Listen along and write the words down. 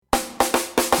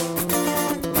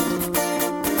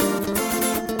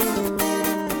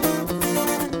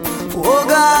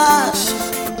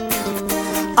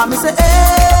me say, hey,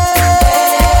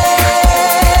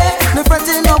 me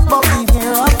fretting up about the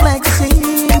hair I'm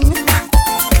flexing.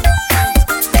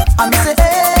 I me say,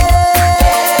 hey,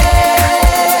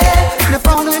 me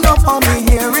frowning up on me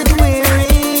hair it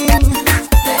wearing.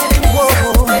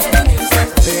 Whoa,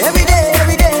 every day,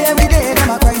 them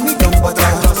a cry me down, but I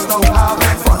just don't have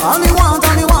it fun. All me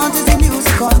want is the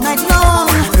music all night long.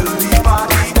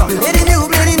 Play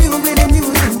the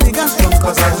music, big and strong,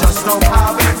 'cause I just don't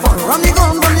have it fun. Run the gun,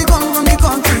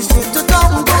 country straight to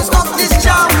town. Don't stop this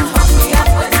jam.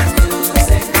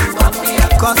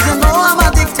 'Cause you know I'm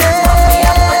addicted.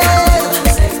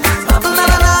 Na,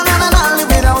 live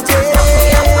without it.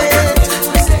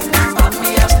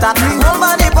 Start me whole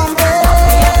body pumping.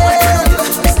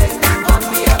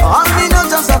 All me know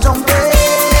just a jumping.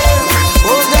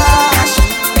 Oh gosh.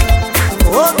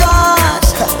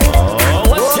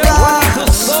 What's your way to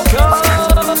soca?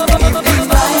 If the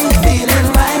vibe feeling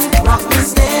right, rock me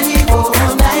steady all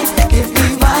night. If the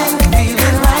vibe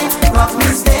feeling right, rock me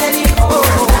steady all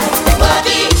night.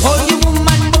 Hold your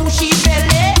woman bushy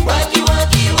belly.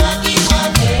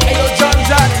 Hey, yo, John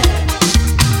Jat.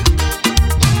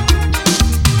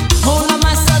 Hold on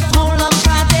my son, hold on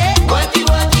Friday.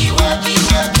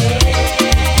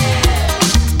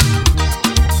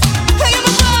 Hey,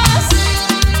 my boss.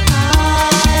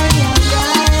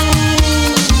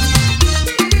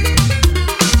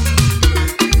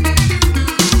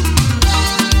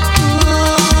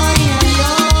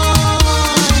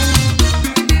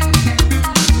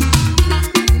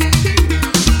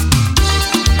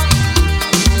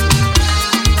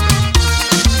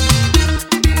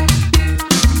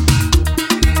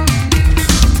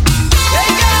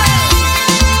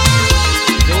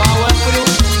 They want work for you?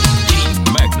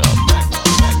 Magnum.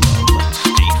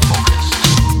 Stay focused.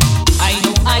 I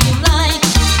know I like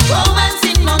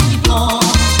romancing on the floor.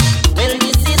 Well,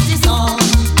 this is the song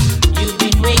you've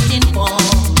been waiting for.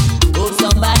 Hold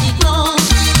somebody close,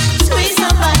 squeeze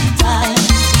somebody tight.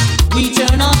 We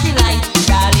turn off the light,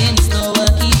 darling, it's no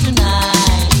working tonight.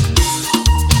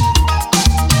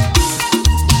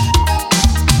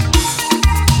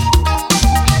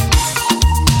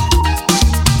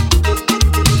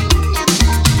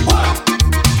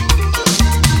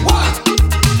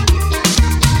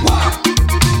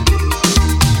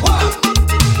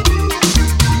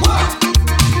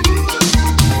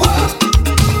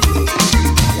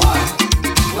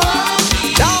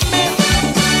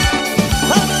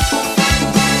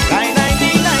 Line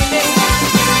 99.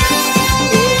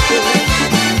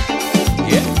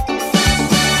 Yeah.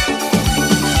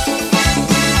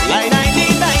 Line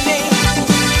 99.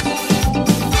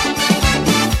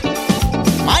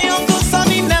 My uncle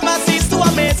Sonny never ceased to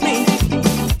amaze me.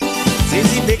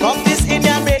 Since he pick up this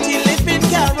Indian rate, he live in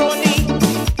Caroni.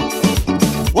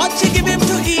 What she give him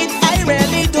to eat, I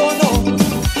really don't know.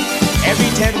 Every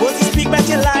 10 words he speak, but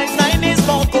your line 9 is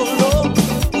Mongolo.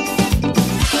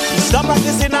 He stop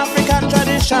practicing African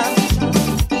tradition.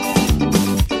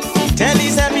 He tell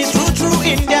his he's true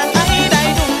Indian. I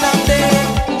do nam de.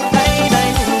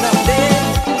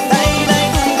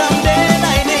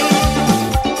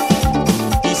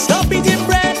 He stop eating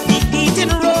bread, he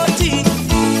eating roti.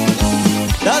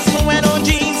 Doesn't wear no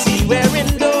jeans, he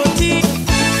wearing dhoti.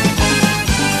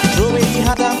 Throw away he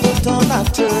hat and put on a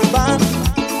turban.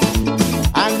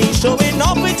 And he showing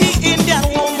off with the Indian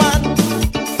woman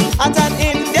at an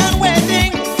Indian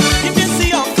wedding. If you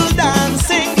see Uncle Dan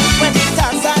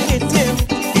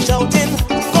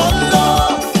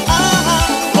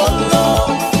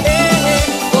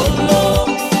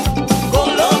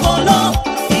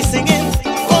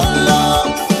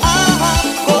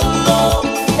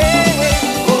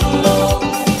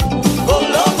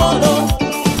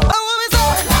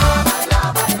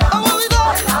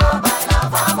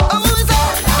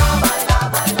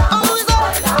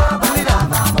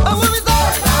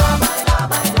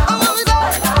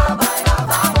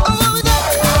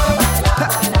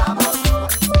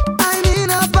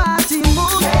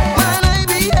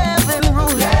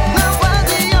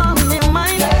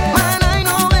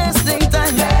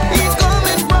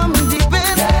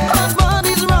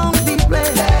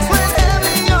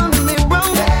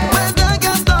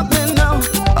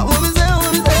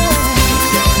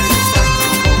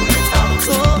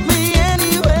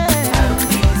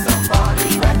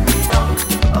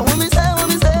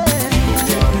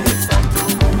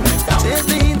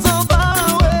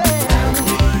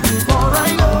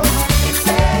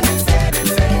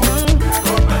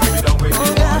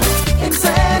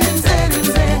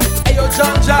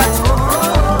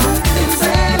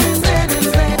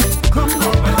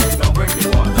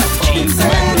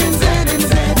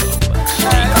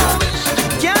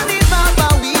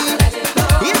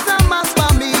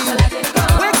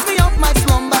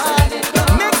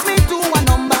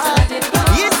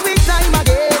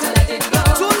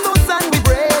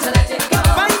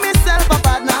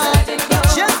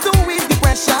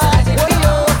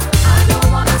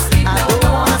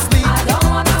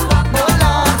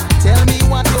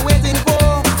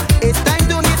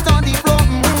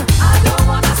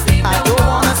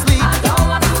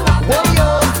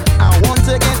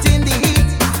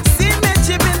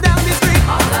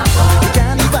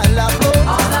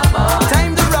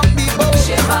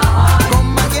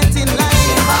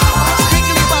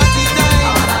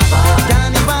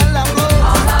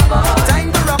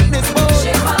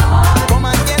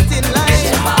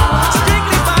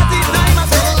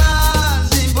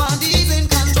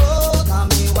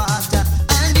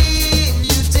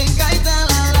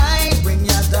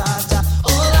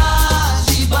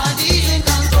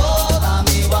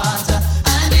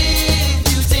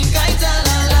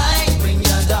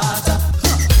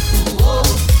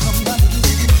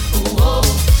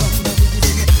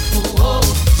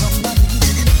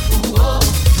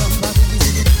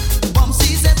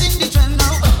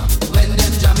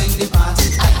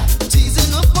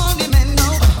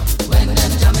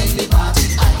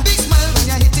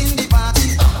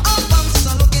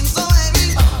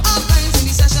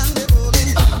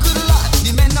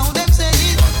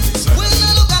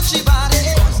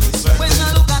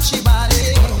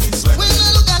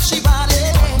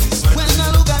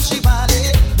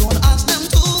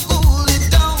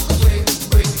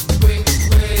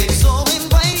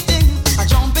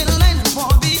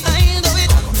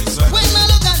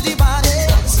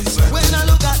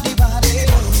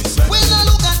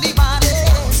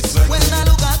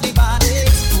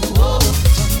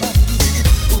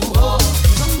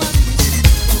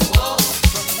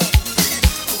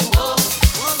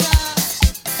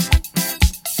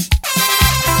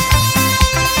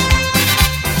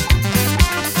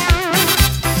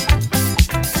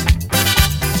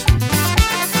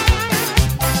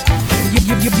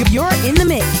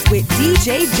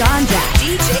DJ John Jack.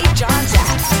 DJ John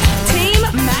Jack. Team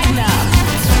Magnum.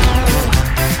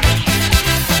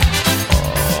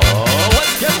 Oh,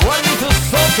 let's get ready to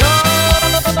soca.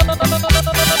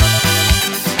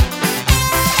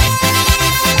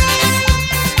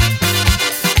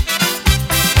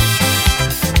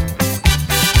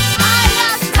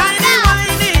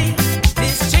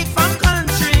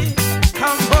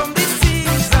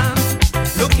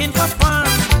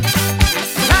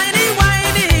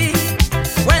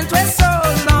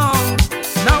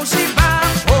 Now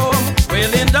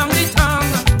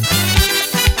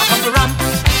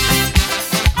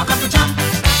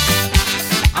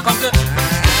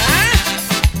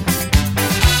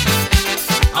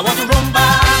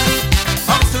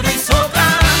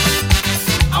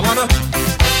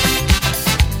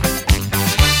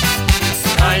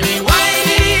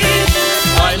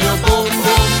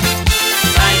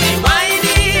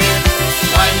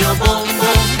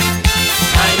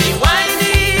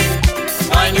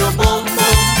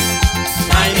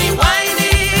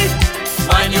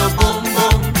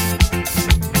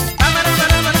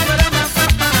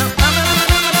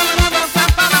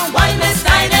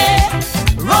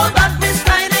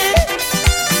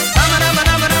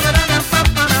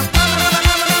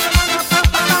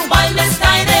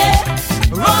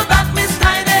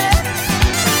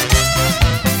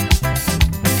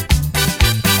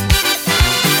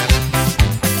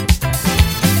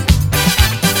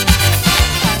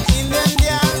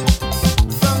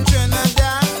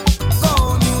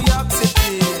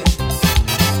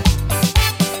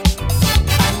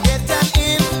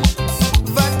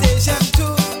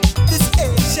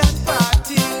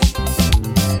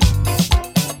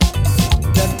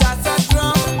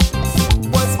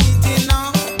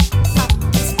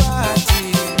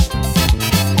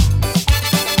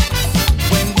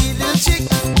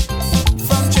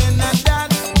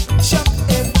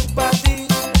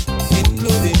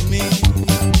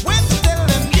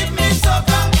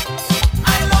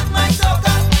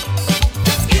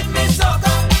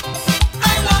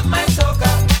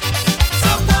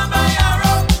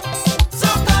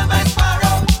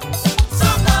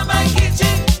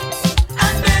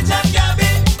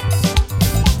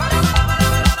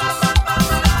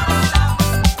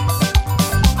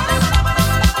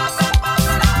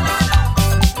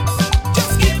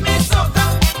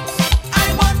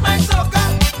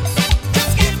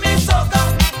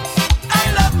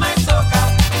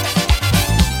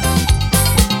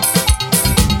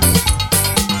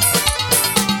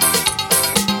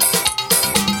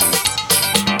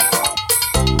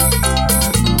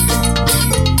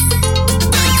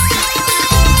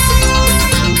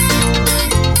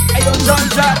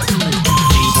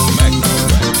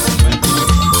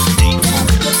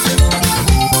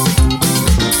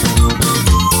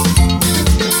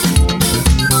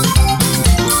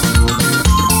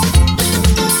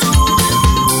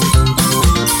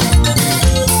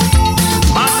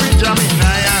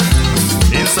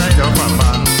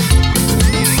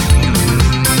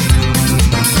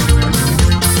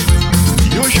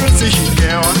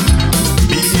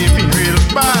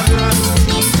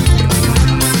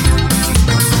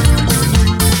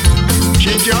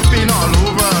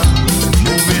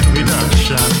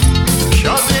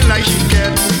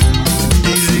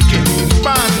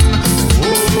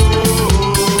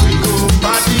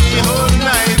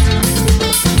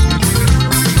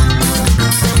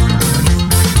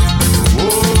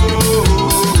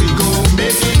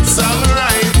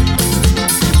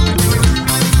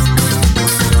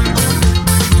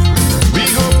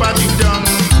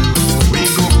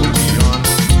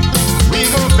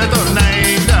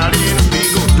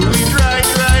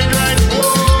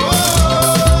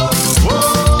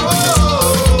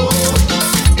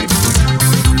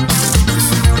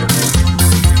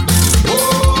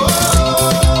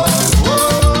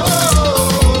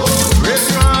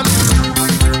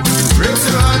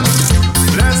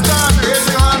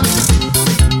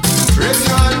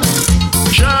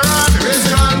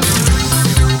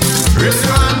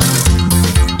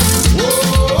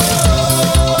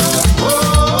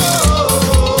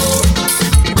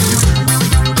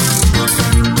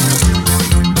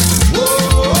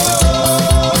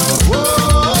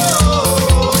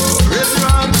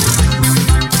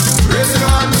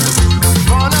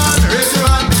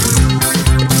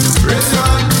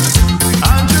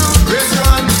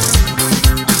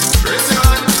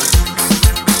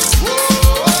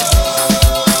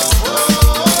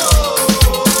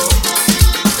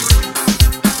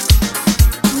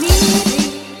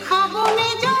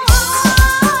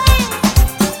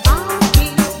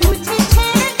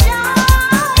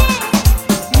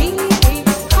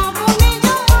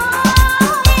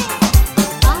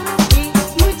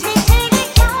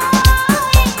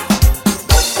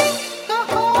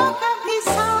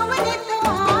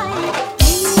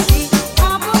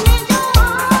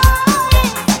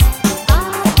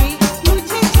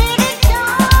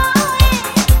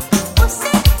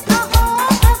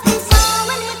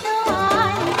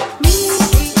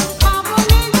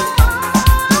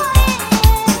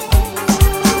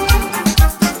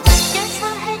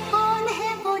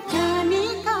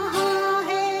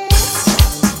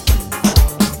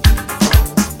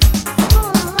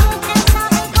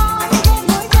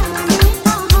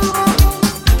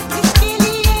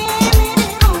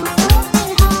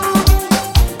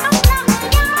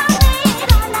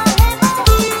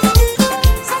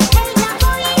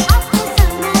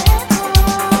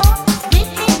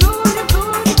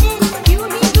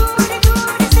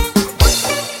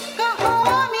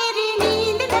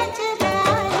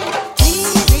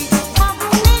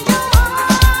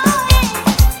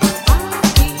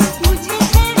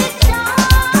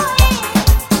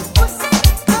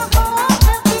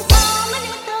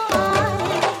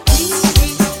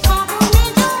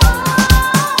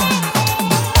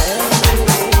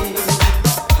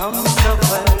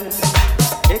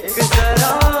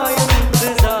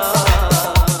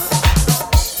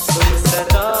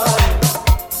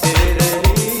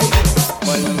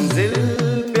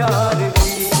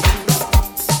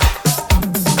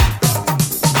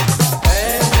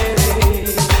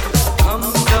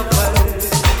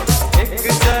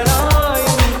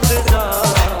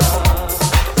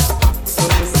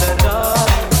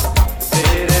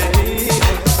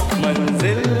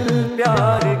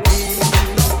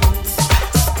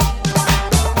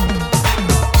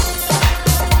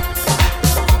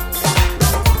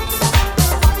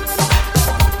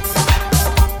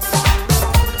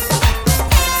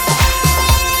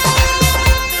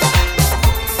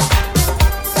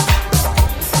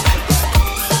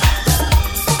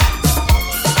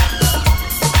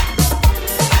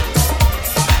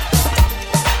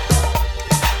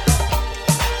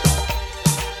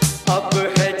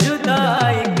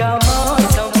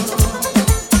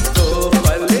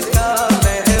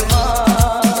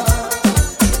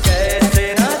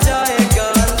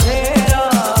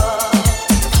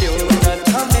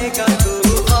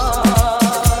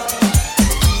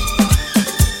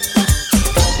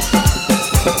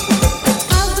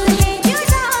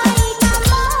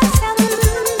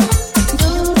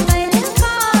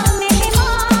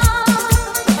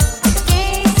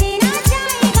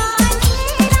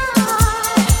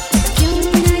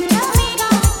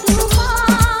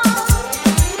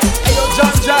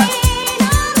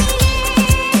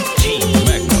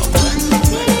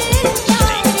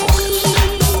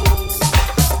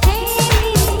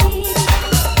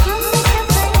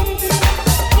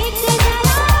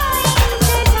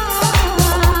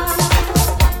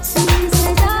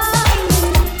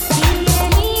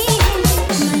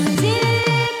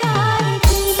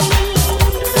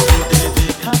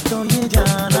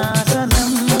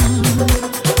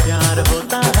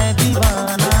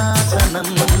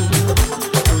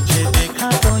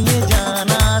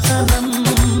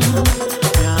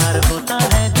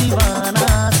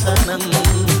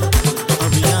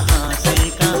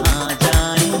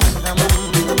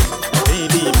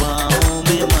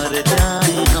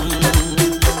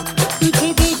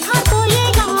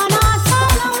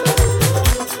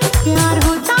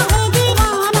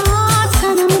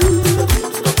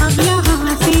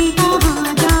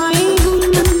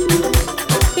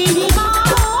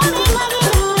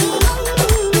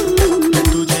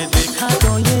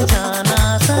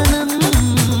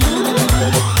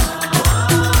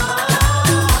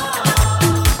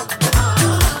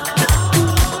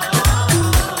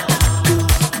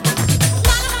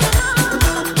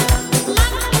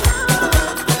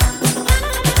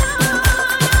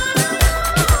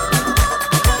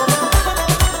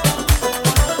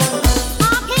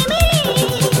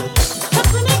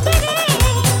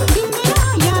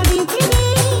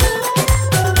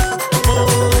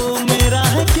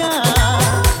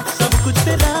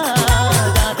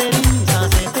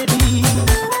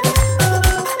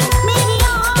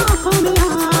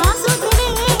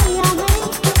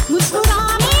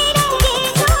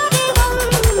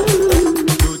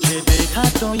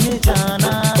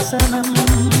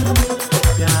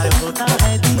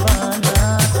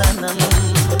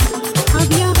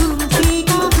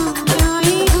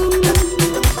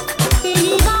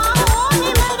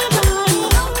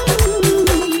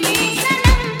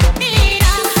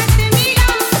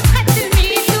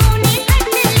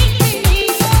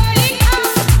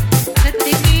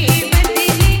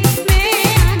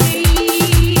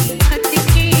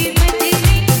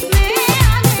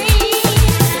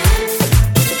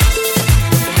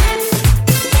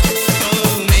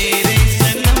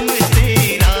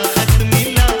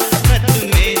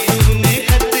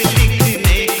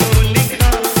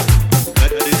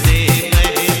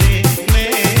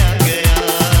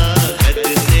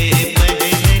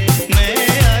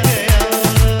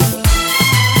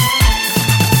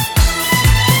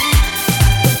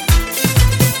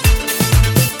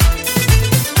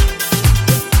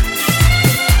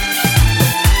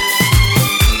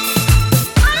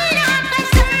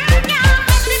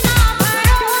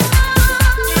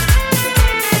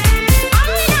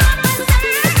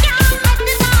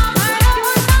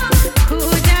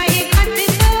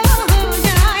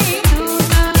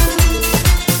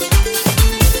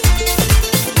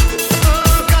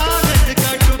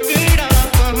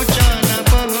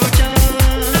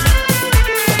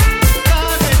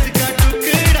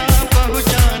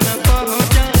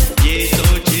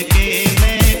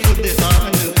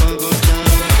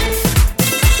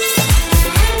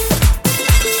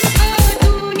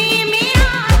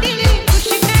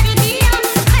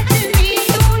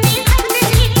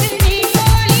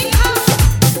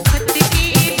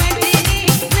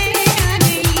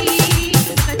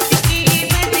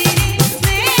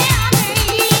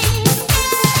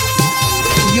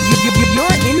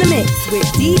with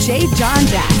DJ John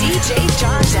Jack. DJ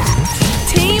John Jack.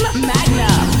 Team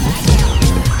Magnum.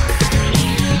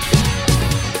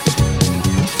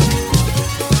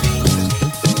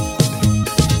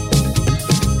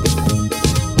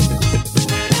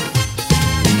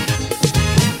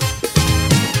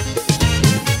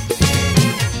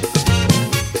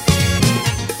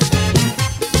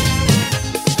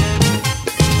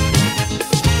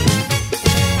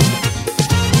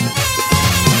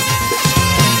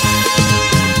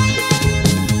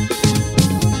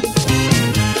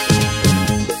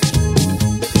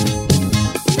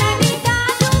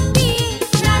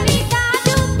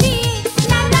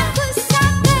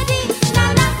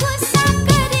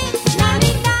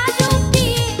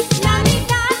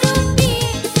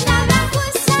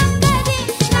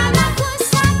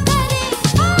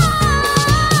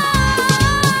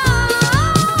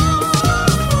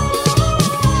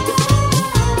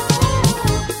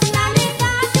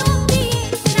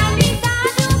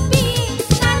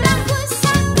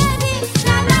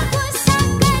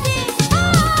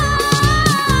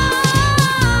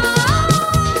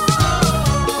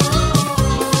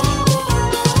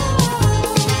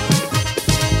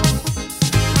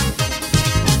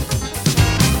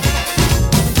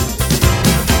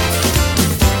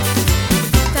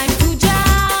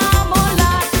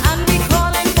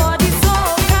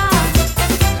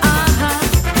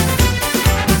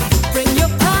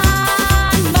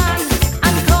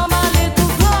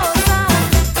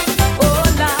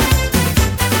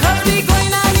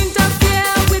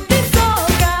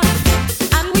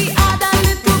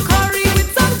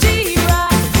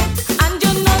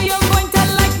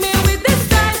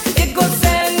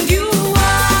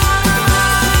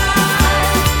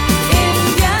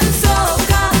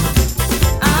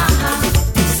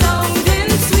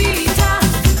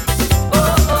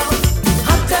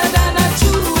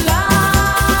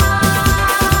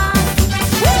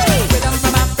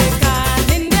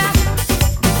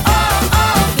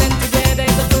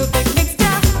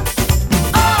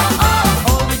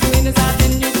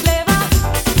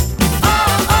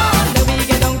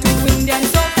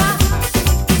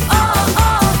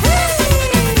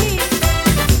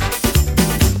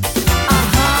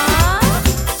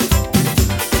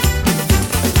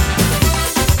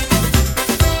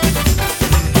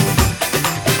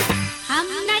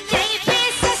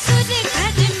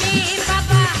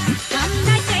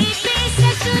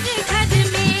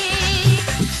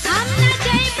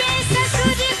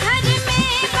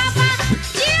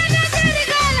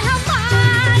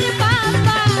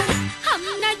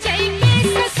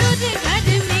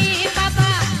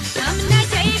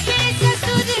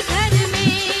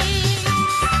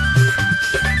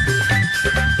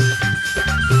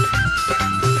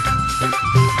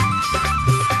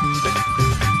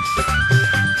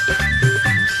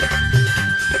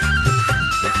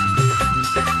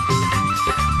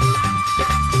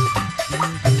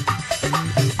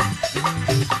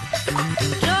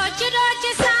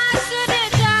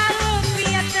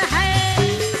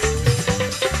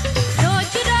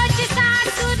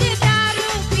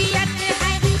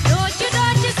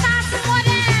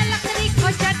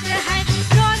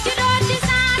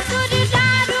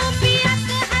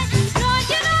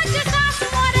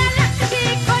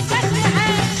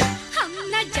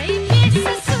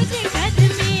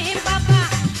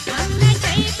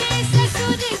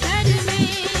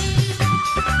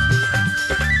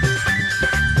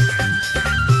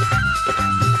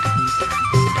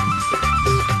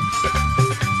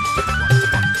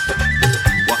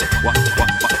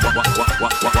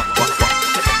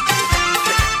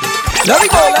 Let me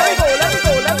go, let me go, let me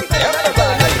go, let me go.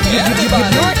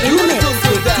 Everybody, You're in the mix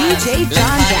with DJ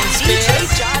John Jack. DJ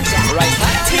John Jack. Right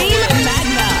hand to Team the left.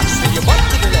 Magnum. Swing your butt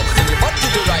to the left, swing your butt to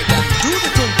the right, and do the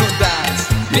tun-tun dance.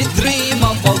 Me dream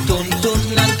about tun-tun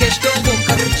and Kesto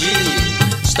Mukherjee,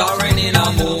 starring in a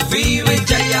movie with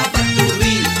Jaya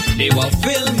Baturi. They were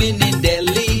filming in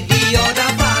Delhi, the other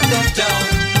part of town.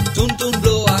 Tun-tun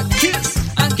blow a kiss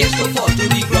and Kesto fall to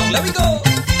the ground. Let me go.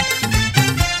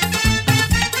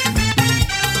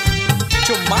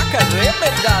 Chumaka reme,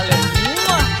 darling.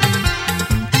 Mwah.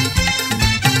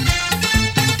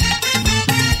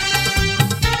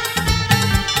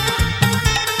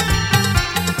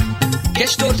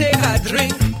 Kesto take a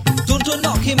drink, Tuntun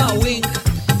knock him a wink.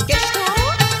 Kesto,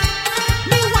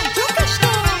 me want to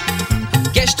Kesto.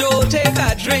 Kesto take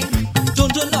a drink,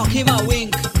 Tuntun knock him a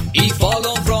wink. He fall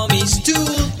on from his stool,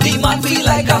 the man feel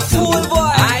like a fool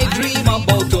boy. I dream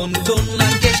about Tuntun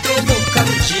and Kesto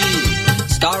Mukherjee,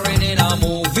 starring in a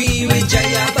movie with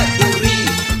Jaya Baturi.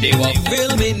 They were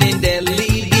filming in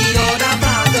Delhi, the other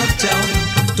part of town.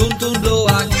 Tuntun blow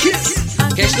a kiss,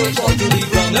 Cash don't fall to the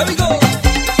ground. Let me go.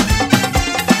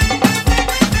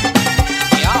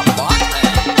 Yeah, boy.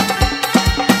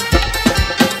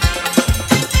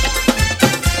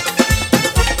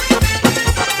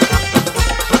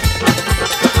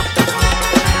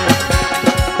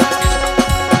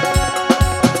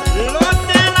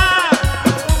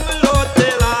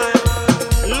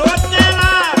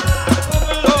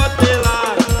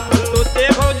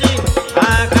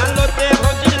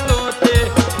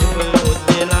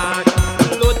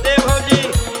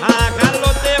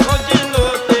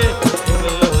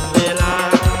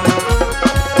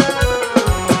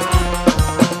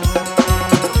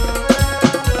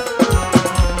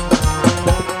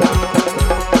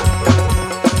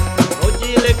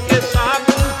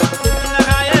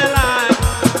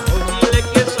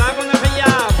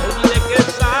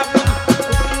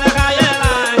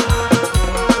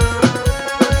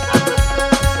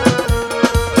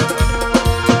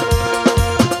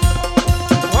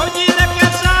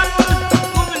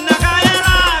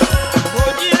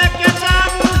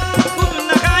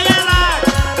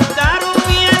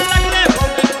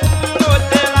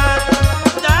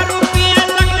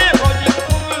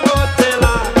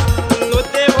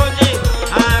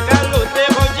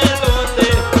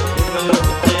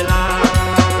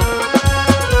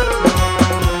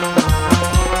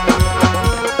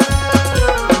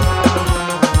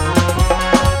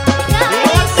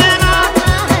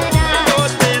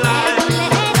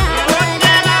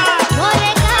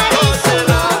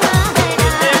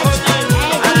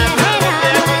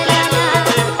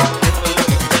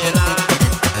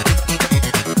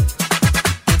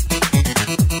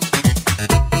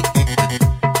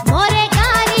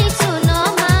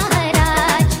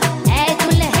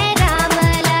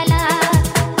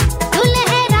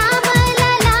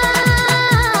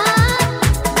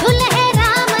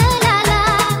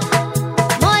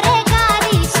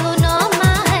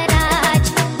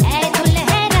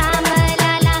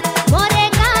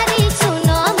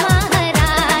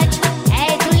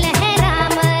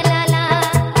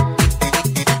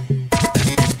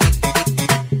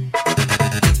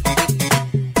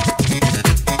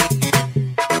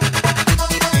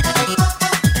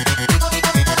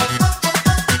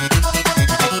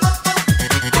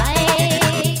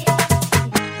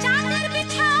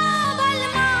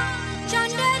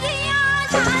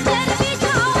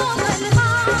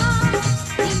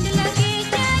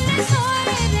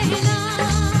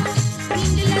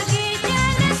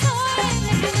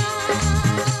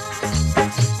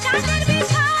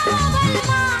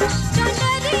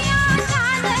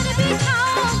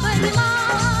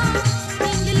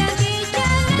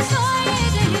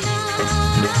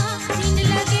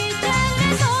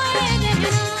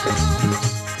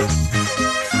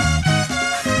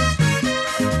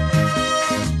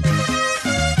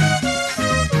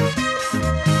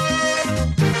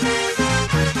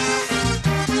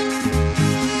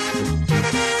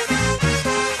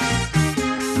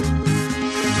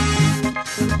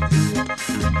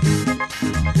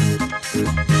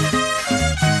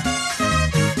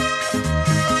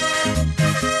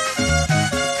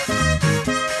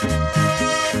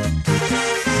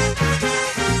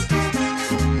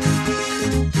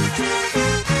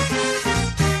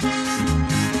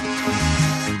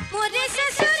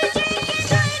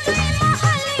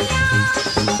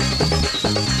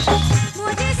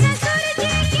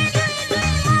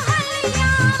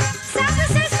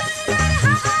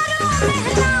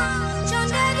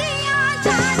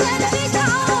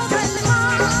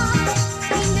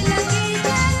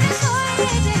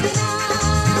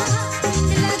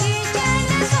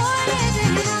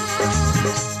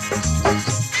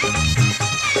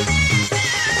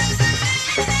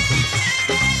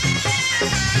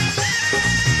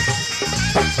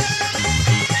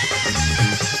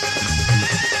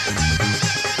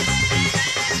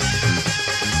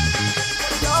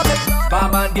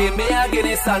 Barman give me a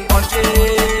Guinness and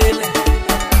punching.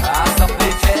 I stop the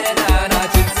chain and a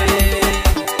ginseng.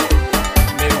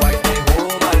 Me wife me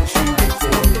home and she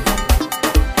waiting.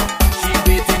 She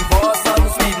waiting for some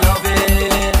sweet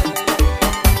loving.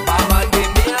 Barman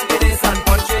give me a Guinness and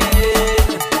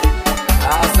punching.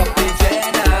 I stop the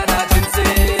chain and a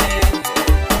ginseng.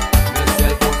 Me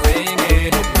cell phone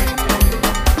ringing, it ringing.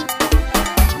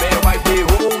 Me wife me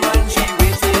home and she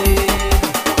waiting.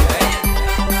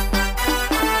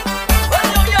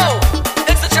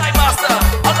 It's the Chai Master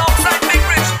alongside Big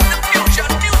Rich, the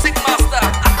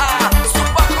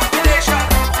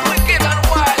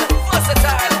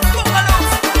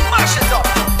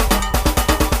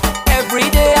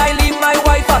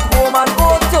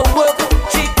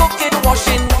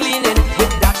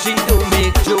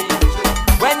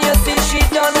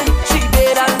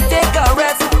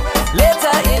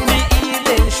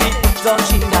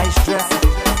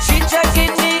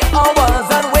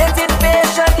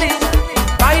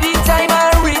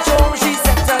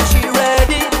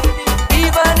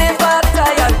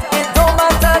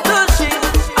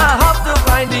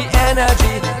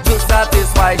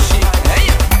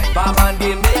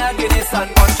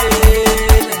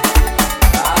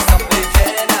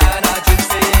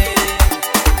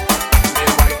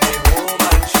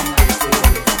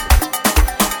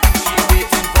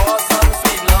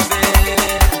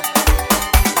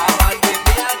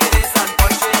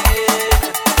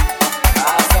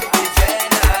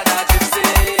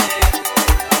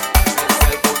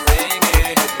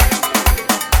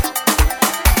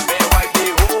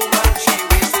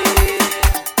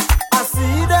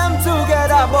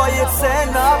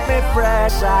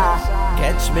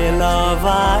me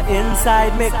lover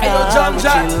inside me car with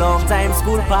a long time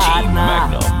school Team partner.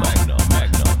 Magnum.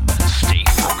 Stay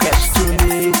focused.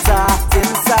 Sunita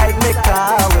inside me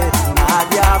car with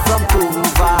Nadia from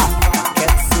Cuba.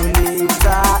 Get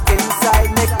Sunita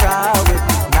inside me car with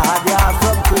Nadia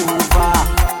from Cuba.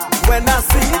 When I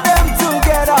see them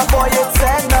together, boy, it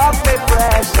send up me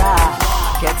pressure.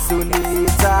 Get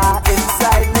Sunita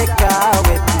inside me car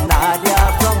with Nadia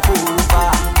from Cuba.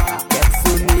 Get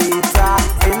Sunita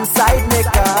inside me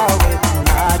car with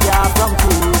Nadia from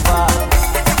Cuba.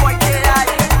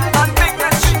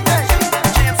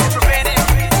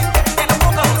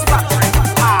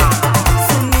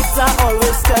 Sunita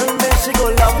always tell me she go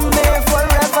love me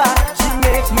forever. She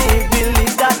make me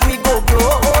believe that we go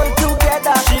grow old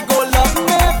together. She go love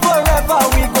me forever,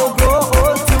 we go grow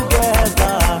old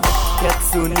together. Get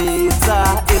Sunita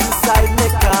inside me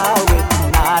car with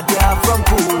Nadia from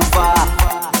Cuba.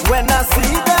 When I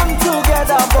see them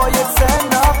together, boy, it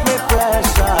send up me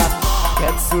pressure.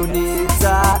 Get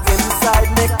Sunita inside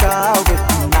me car with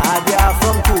Nadia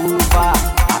from Cuba.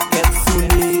 Get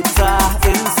Sunita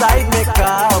inside me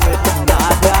car with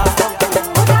Nadia from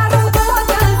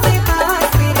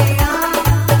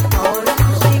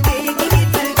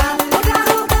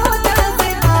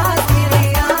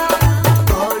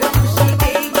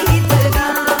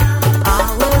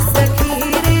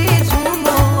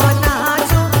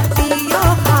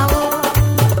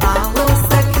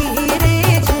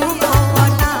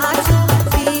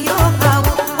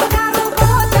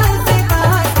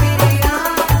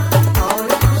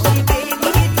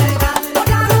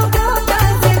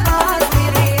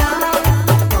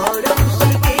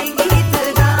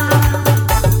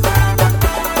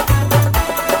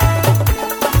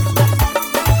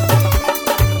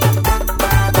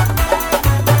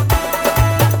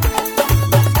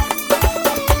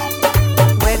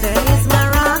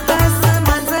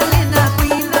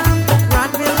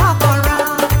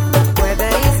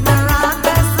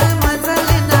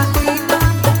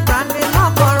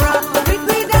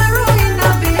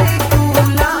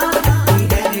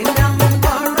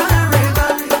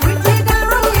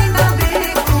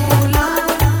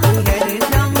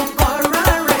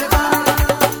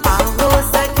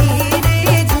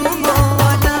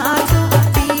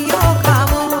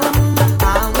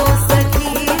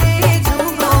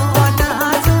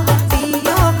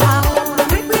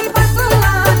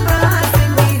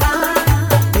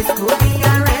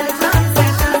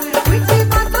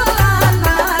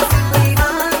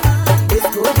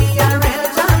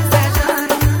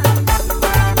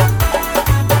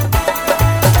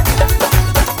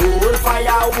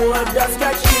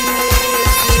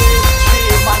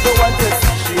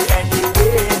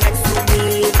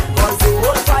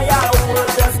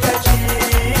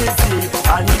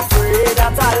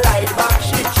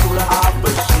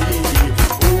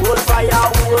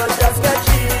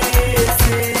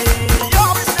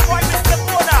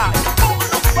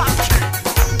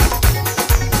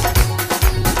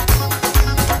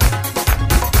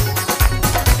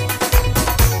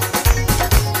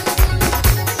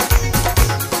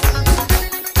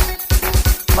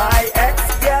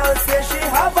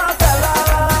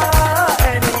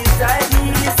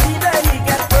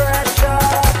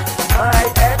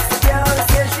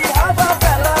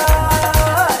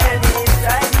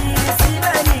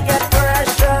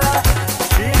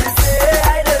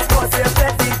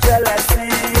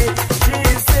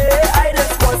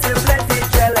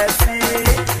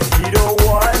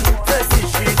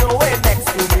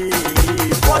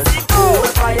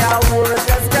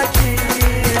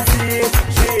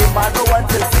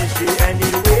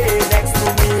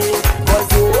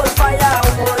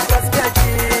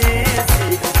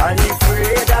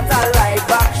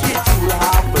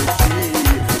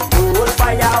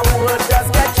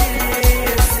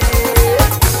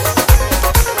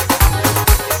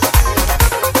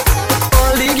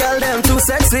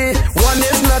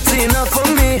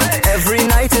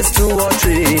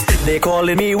They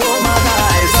calling me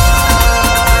womanizer,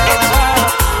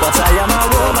 but I am a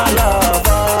woman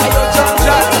lover.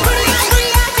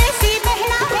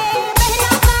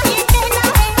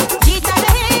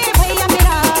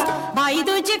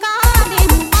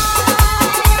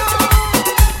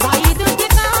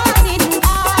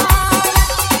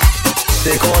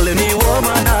 They calling me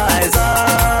womanizer,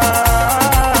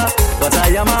 but I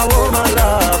am a woman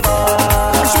lover.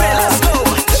 Let's go.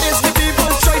 It's the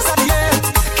people's choice at the end.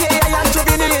 K.I. and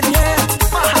Tobin in here.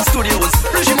 Maha Studios,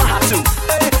 Rishi Mahatu.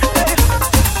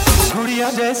 गुड़िया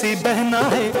जैसी बहना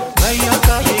है, भैया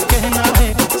का ये कहना है,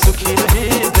 सुखी रहे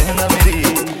बहना मेरी,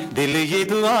 दिल ये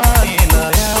दुआएं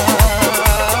लाया,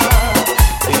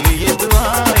 दिल ये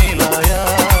दुआएं लाया.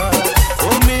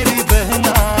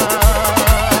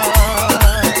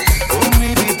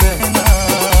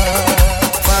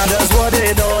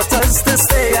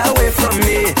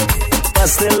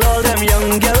 still all them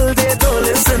young girls, they don't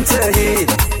listen to it.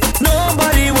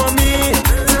 Nobody want me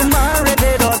to marry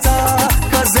their daughter,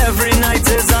 cause every night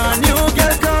is a new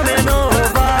girl coming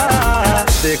over.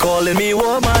 They calling me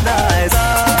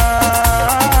womanizer,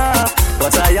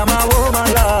 but I am a woman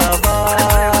lover.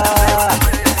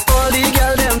 All the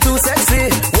girls them too sexy,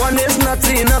 one is not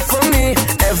enough for me.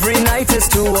 Every night is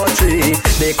 2 or 3.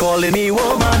 They calling me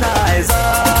womanizer,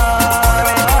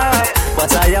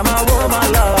 but I am a woman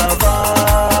lover.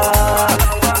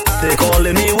 They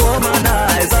calling me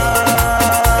womanizer,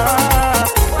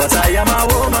 but I am a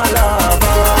woman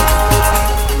lover.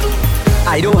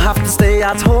 I don't have to stay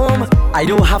at home, I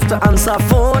don't have to answer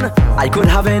phone. I could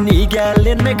have any girl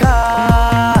in my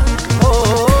car.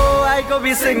 Oh, I could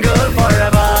be single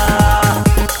forever.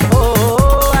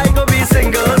 Oh, I could be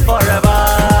single forever.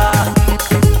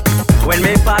 When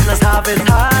my partners have it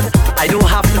hard, I don't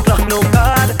have to pluck no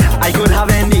card. I could have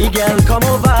any girl come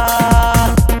over.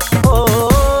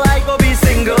 Oh, I could be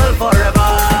single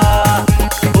forever.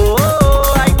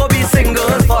 Oh, I could be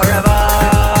single forever.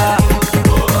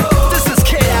 This is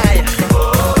K.I.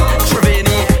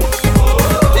 Trevini,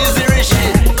 Easy Rishi,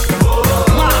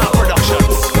 Maha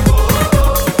Productions.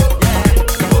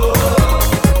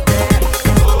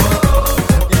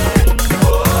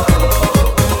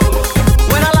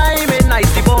 When I lie in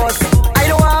nice divorce, I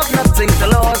don't have nothing to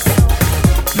lose.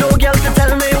 No girl can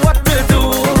tell me what to do.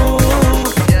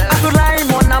 I could lie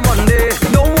on a Monday,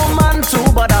 no woman to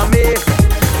bother me.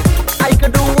 I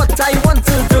could do what I want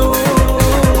to do.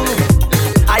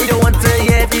 I don't want to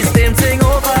hear the same thing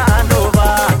over and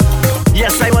over.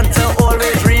 Yes, I want to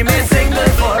always remain single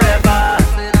forever.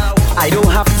 I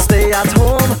don't have to stay at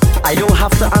home, I don't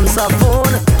have to answer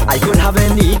phone. I could have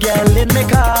any girl in my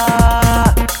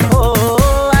car.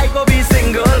 Oh, I could be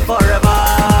single forever.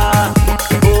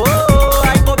 Oh,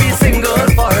 I could be single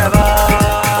forever.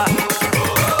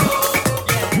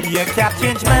 You can't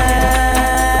change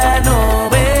man, no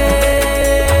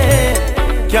way.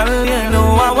 Girl, you know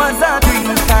I was a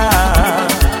drinker.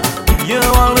 You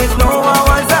always know I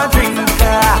was a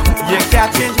drinker. You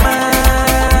can't change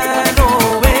man, no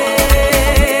way.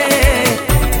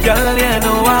 Girl, you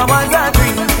know I was a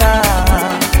drinker.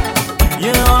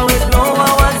 You always know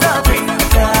I was a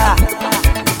drinker.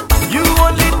 You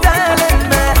only telling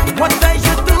me what I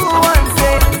should do and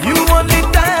say. You only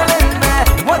telling me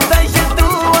what I should do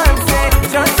and say.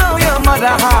 Just so your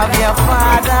mother have your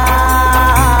father.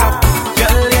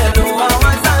 Girl, you know I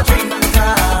was a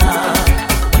drinker.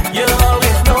 You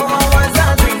always know I was a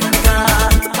drinker.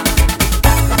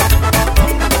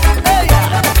 Hey,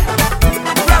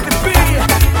 Rabbit B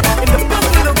in the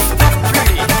Buffalo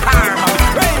Factory. I'm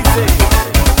crazy.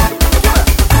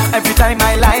 Every time I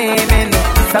line in,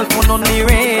 cell phone only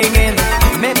ringing.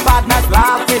 My partners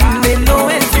laughing, they know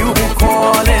it's you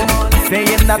calling,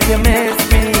 saying that you miss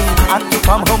me and to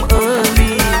come home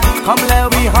early. Come let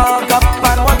we hug up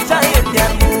and watch a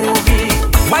Indian movie.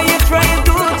 Why you trying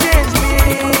to change me?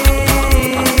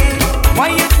 Why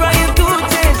you trying to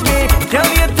change me? Girl,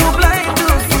 you're too blind to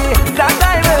see that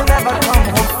I will never come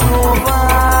home sober.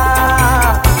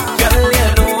 Girl, you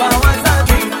know I was a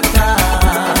drinker.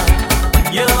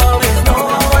 You always know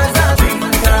I was a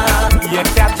drinker. You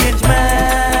can't change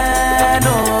man,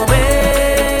 no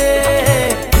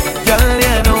way. Girl,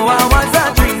 you know I was a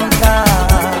drinker.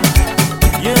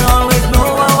 You always know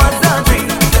I was a drinker.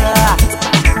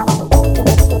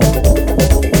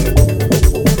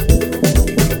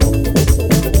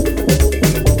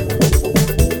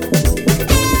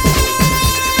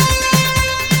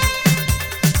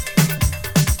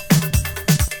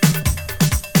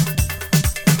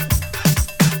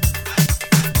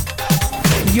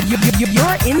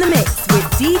 You're in the mix with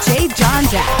DJ John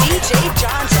Jack. DJ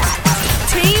John Jack.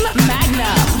 Team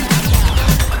Magnum.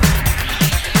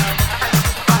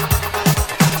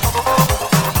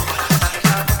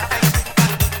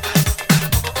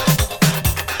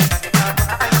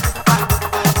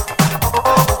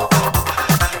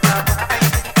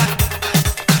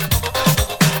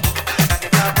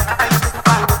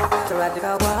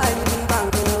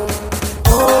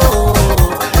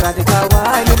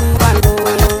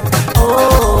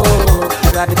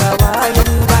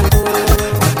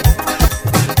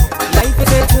 Life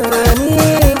is a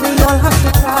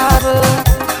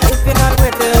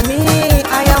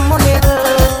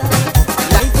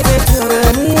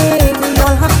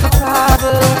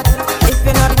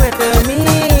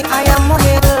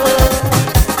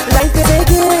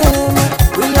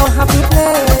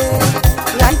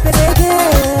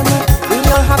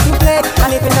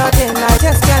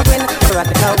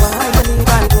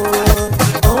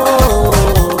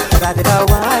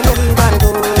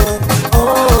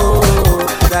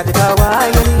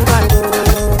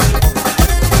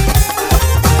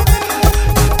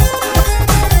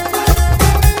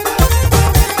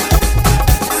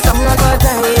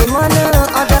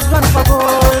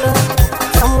cold.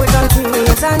 Some with on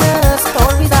trees and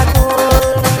stories are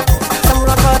told. Some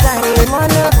run for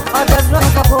diamond, others run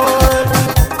for gold.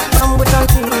 Some with on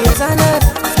trees and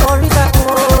stories are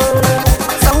told.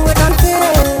 Some with on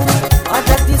pain,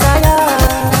 others desire.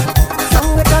 Some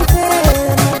with on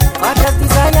pain, others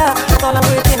desire. But all I'm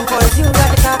waiting for is you,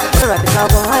 Radical. Radical,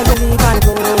 why you leave and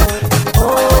go?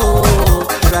 Oh,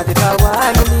 Radical,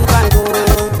 why you leave and go?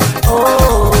 Oh,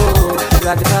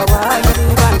 Radical, why you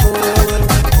leave and go?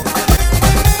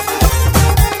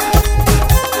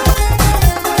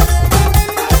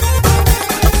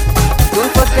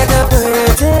 Don't forget the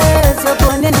bridges you're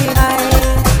burning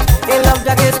behind. A love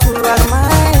that is true as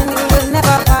mine, you will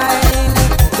never find.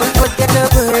 Don't forget the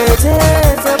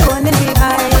bridges you're burning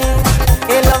behind.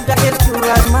 A love that is true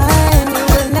as mine, you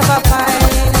will never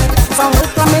find. Some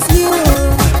will promise you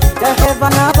the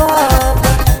heaven above.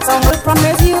 Some will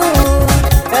promise you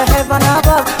the heaven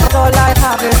above. But all I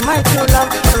have is my true love.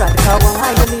 Radical,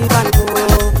 why you leave and go?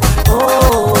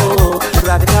 Oh,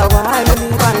 Radical, why you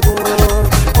leave and go?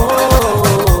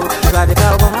 Oh,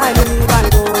 Radical, why you leave and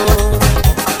go?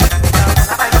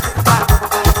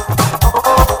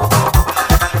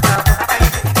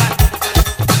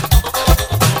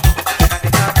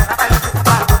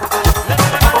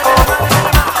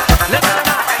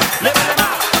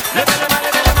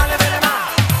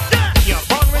 You're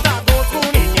born with a gold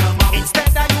spoon in your mouth.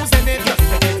 Instead of using it,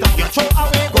 you throw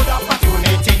away good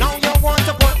opportunity. Now you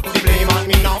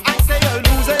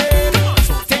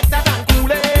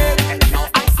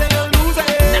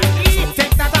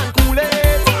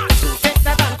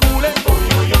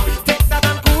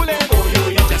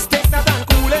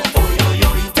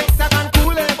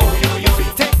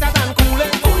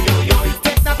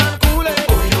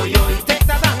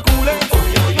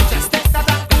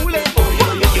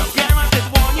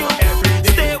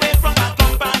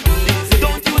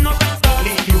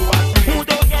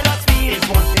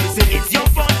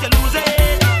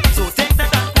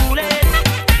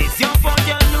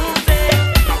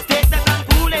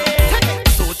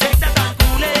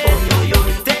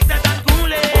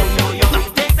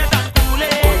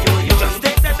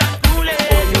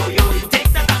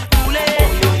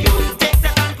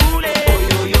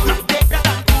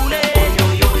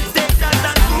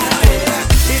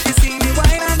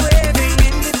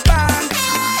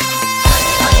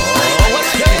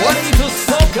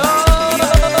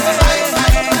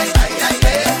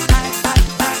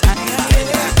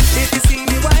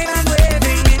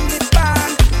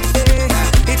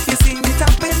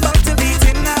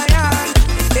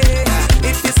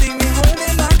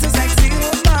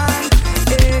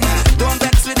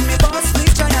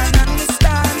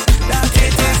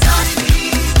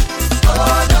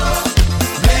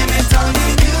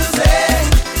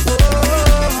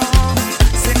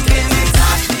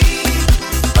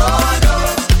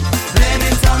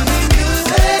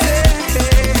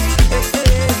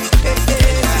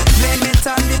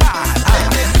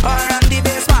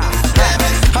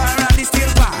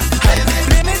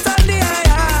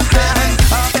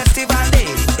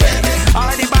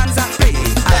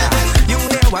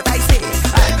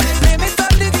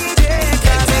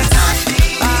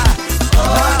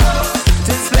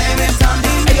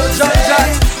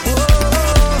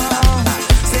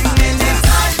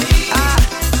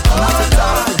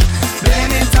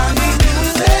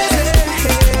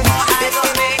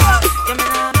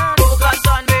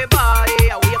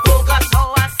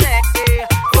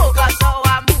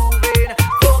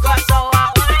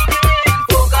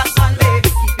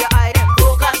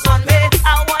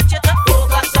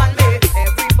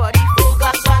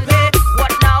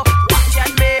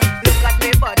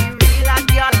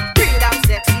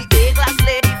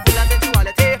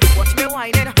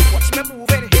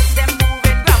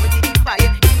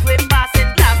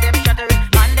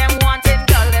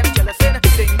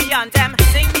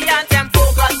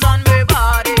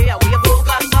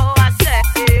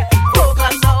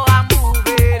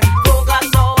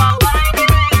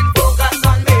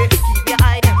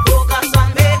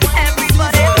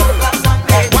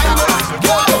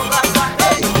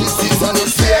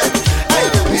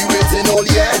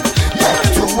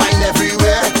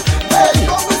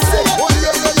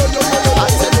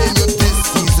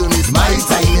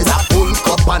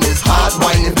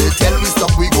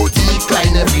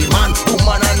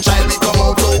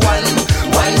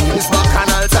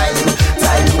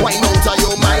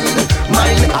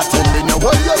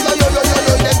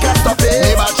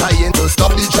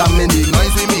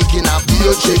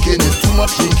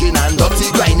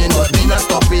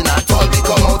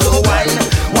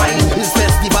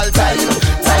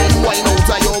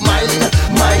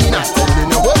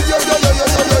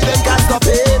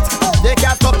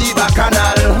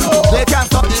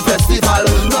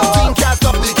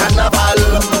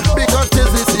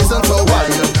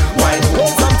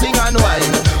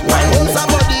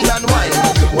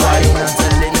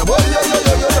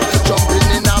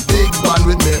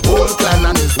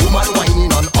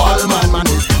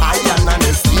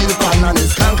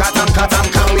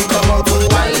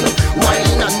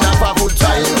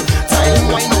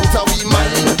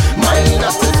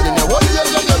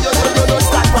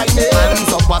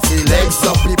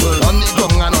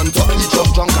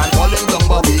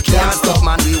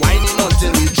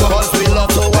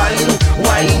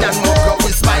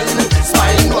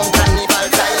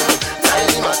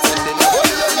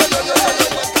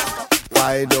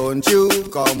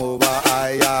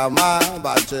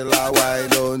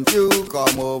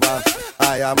over.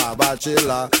 I am a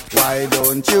bachelor, why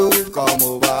don't you come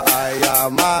over? I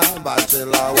am a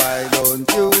bachelor, why don't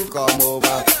you come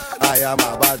over? I am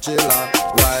a bachelor,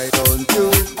 why don't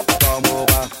you come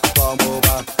over? Come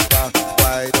over,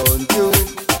 why don't you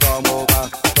come over?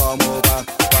 Come over,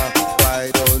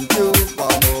 why don't you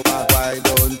come over? Why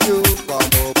don't you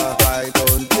come over? Why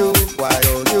don't you? Why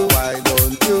don't you? Why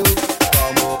don't you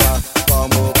come over?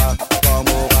 Come over, come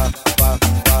over, come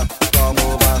over, come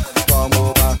over, come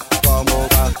over, come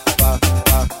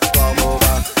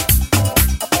over,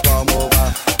 come over,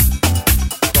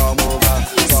 come over.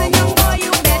 Listen, young boy,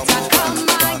 you better come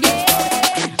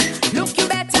again. Look, you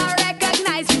better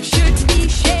recognize you should be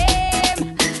shamed.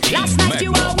 Last night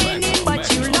you were winning, but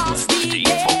you lost the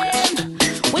game.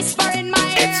 Whisper in my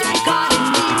ear, calling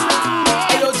me wrong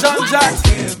name.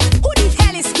 Who the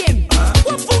hell is Kim?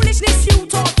 What foolishness you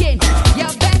talking? You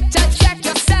better check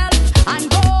yourself and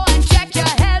go and check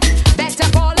your health. Better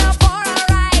call her for a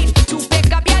ride to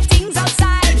pick up your things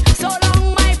outside. So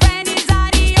long, my friend, is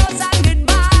adios and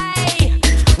goodbye.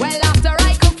 Well, after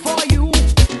I cook for you,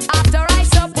 after I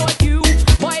support you,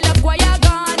 boy, look what you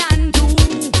gone and do.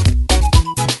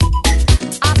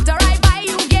 After I buy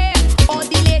you gear or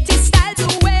the latest style to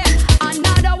wear,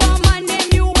 another woman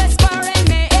named you whisper in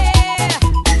my ear.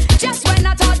 Just when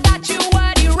I thought that you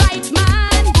were the right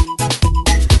man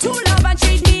to love and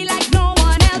treat me like no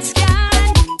one else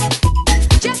can.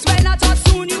 Just when I thought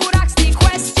soon you would ask the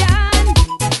question,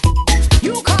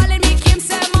 you calling me Kim,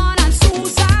 Simon, and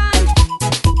Susan.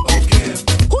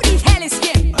 Who the hell is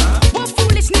Kim? What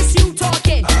foolishness you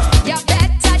talking? You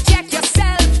better check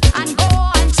yourself and go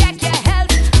and check your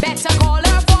health. Better call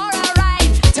her for a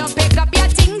ride to pick up your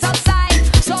things outside.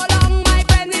 So long, my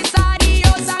friend, it's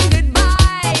adios and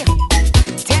goodbye.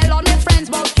 Tell all my friends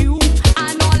about you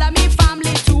and all of me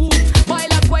family too. Boy,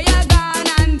 look what you gone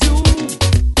and do.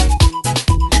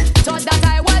 Thought that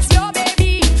I was your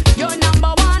baby, your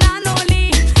number one and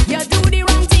only. You do the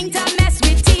wrong thing to mess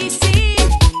with TC.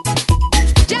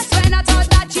 Just when I thought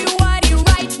that you were the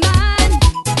right man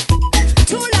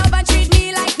to love and treat me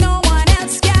like no one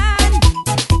else can.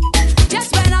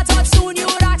 Just when I thought soon you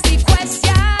would ask the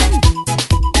question,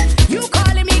 you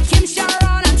calling me Kim,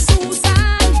 Sharon, and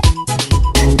Susan.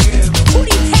 Who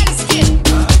the hell is Kim?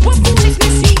 What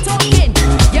foolishness you talking?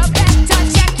 You better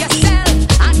check yourself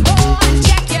and go and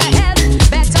check your health.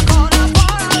 Better call her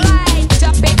for a ride to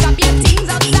pick up your things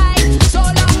outside. So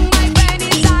long, my friend,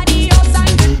 it's adios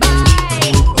and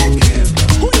goodbye.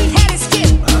 Who the hell is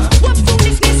Kim? What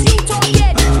foolishness you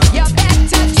talking? You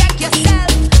better check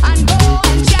yourself and go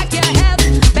and check your health.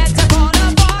 Better call her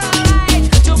for a ride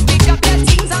to pick up your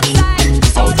things outside.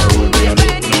 So long, my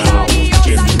friend, it's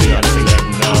adios and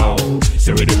goodbye.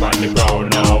 See we dip on the ground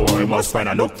now. We must find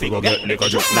a look to go get liquor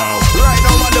joke now. Right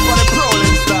now, man, on the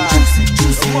prowling style.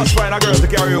 You must find a girl to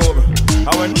carry over.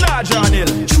 I will not John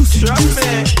Hill. Trust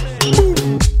me.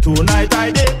 Tonight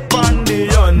I dip on the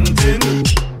hunting.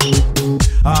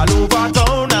 All over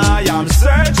town I am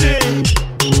searching.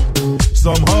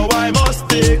 Somehow I must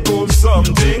take home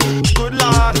something. Good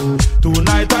lord.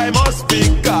 Tonight I must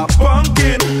pick a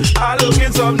pumpkin. I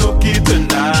looking some nookie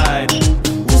tonight.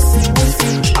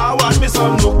 I want me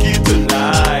some nookie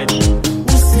tonight.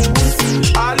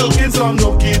 I looking some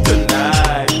nookie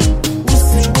tonight.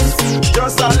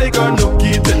 Just a little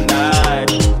nookie tonight.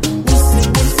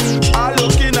 I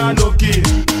looking a nookie.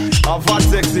 A fat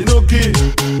sexy nookie.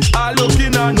 I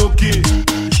looking a nookie.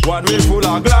 One way full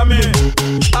of glammy.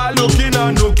 I looking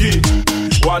a nookie.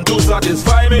 One to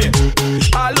satisfy me.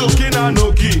 I looking a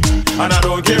nookie. And I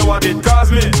don't care what it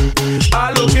costs me.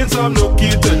 I looking some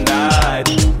nookie tonight.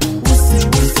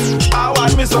 I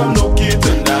want me some nookie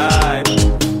tonight.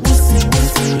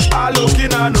 I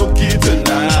looking a nookie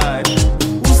tonight.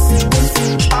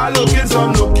 I looking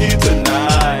some nookie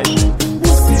tonight.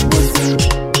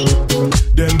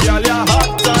 Them gyal ya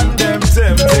hot and them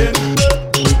tempting.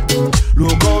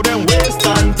 Look how them waist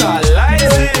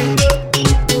tantalizing.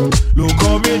 Look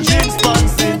how me jeans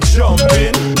pants it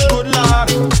jumping. Good lord,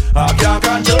 I can't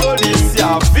control this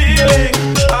ya feeling.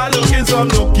 I looking some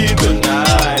nookie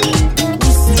tonight.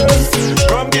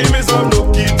 Come give me some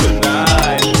nookie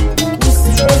tonight.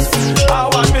 I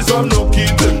want me some nookie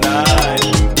tonight.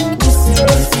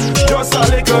 Just a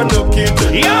little nookie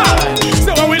tonight. Yeah.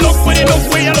 So when we look for the look,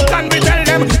 we look and we tell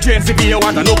them JCB you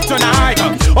want to look tonight.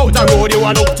 Out the road you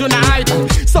want to look tonight.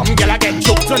 Some girl get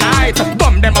choked tonight.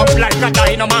 Bum them up like a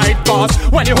dynamite. Cause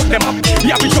when you hook them up, you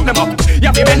have to choke them up. You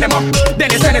have to bend them up.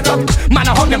 Then you send it up. Man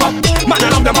I hug them up. Man I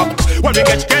love them up. When we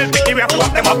get killed, we have to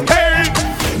lock them up. Hey!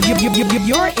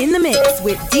 You're in the mix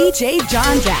with DJ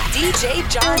John Jack. DJ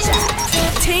John Jack.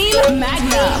 Team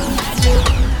Magnum.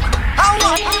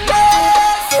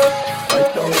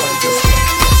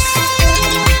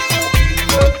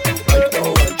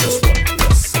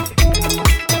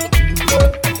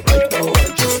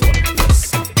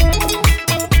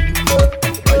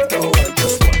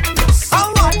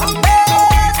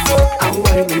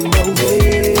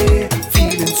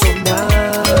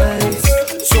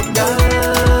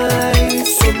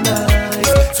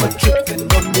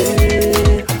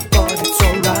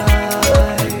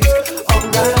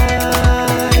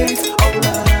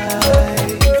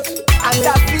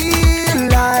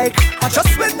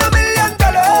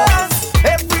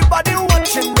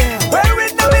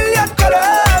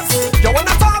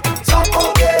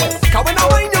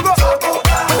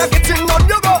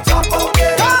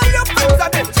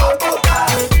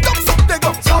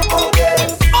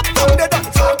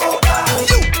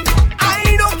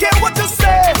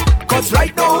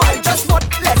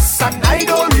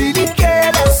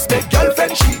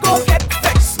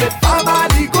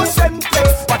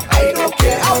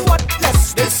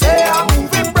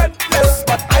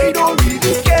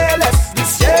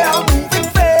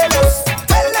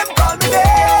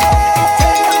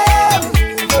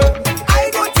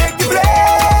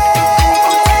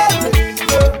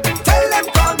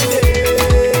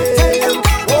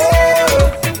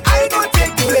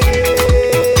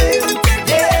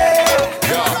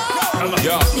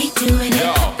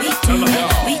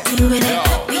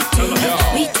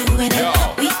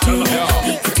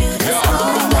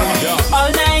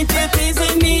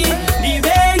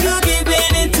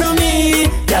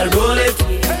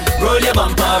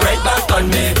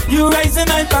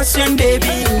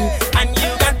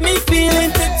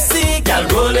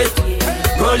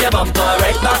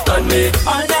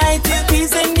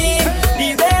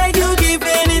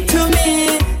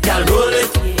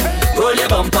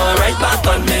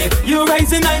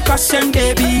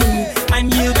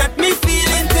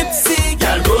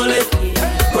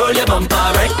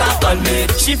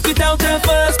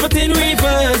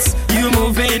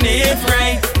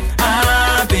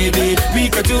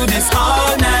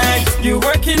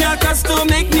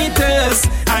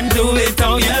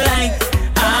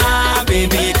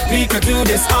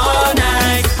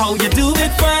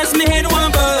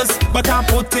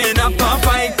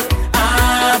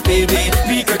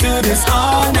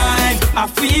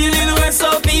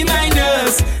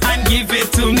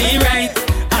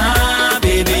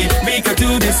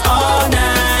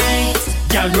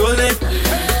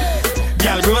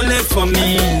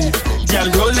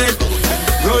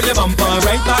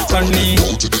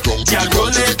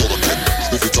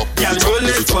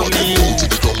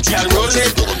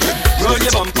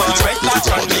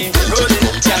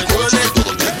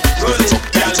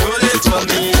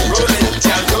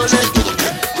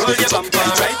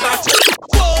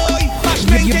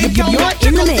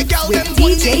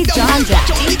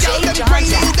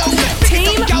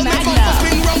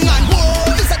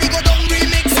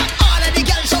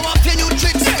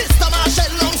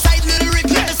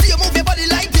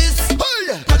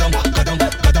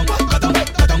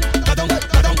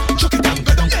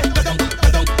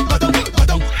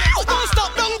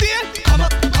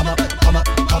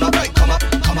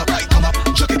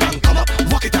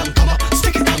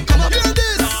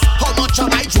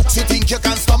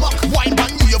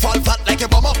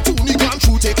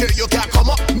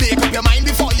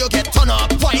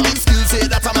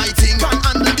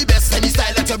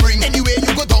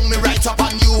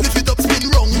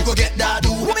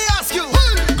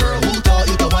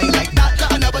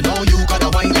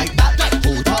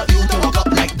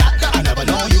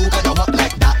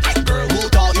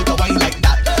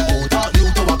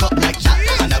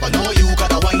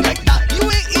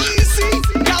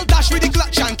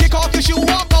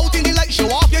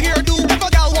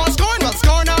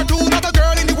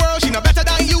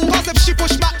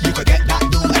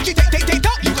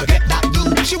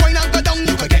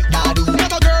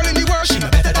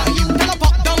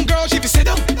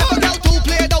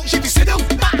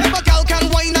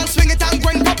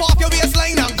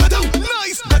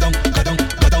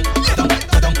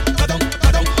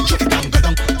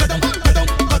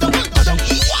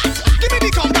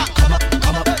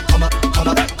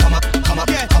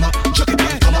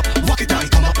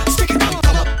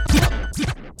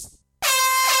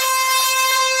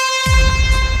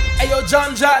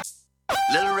 John Jat.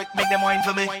 Lil Rick make them wine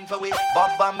for me.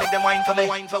 Bob Bam make them wine for me.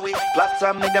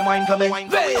 Platsam make them wine for me.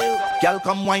 Girl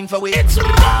come wine for we. It's sit.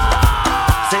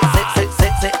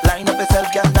 Line up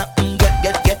yourself, girl. Now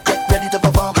get ready to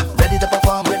perform. Ready to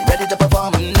perform.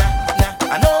 Nah.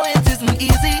 I know it isn't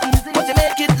easy, but you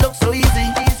make it look so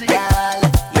easy. Girl,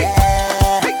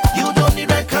 yeah. You don't need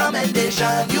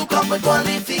recommendation. You come with with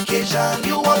qualification.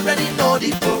 You already know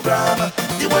the program.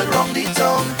 The world round the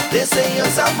town, they say you're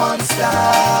a monster.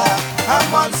 A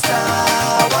monster.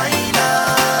 Why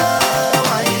not?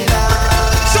 Why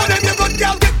not? Show them your good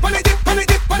girl. Dip on it, dip on it,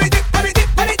 dip on it, dip on it,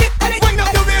 dip on it, dip on it. Wind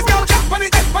up your waist, girl. Dip on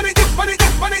it, dip on it, dip on it,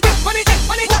 dip on it, dip on it, dip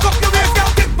on it. Walk up your waist, girl.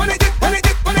 Dip on it, dip on it,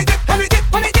 dip on it, dip on it,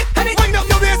 dip on it, dip on it. Wind up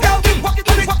your waist, girl. Walk it,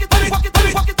 walk it, walk it, walk it, walk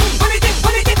it, walk it, walk it, walk it, dip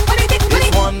on it, dip on it, dip on it.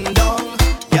 It's one down,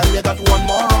 girl. You got one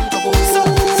more round to go.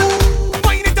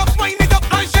 Wind it up,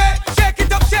 and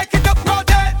shake it up,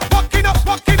 rotate, walking up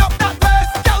that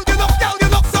waist. Girl, you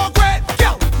look so great.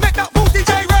 Girl, make that booty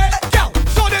gyrate. Girl,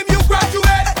 show them you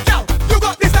graduate. Girl, you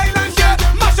got the style and shape,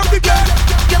 mash up the place.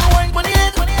 Girl, wine on the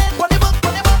head, on the back,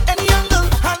 any angle,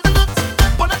 handle it.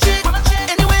 Wanna shake,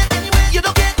 anyway, you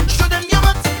don't care. Show them your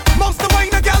butt. Monster wine,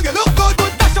 girl, you look good.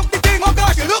 Dash up the thing, oh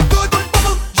gosh, you look good.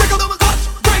 Bubble, jiggle, touch,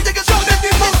 grind, take a show them the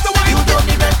monster wine. You don't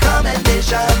need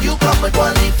recommendation. You come with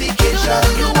qualification.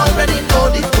 You already know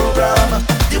the program.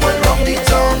 The one round the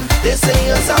town, they say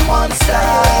you're a monster.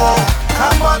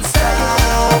 A monster.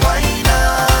 Why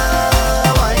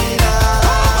not? Why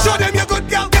not? Show them your good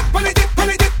girl. Dip on it, dip on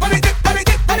it, dip on it, dip on it,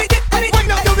 dip on it, dip on it.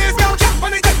 Wind up your waist, girl. Dip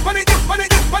on it, dip on it, dip on it,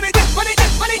 dip on it, dip on it,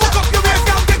 dip on it. Walk up your waist,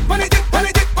 girl. Dip on it, dip on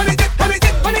it, dip on it, dip on it,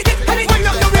 dip on it, dip on it. Wind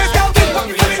up your waist, girl. Dip on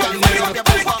it, dip on it, dip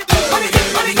on it, dip on it, dip on it, dip on it,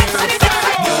 dip on it, dip on it.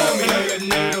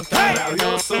 Está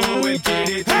rabioso, él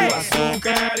quiere tu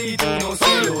azúcar y tu no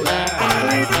celular.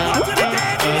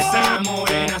 Esa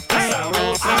morena está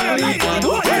sabrosa y cuando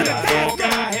te la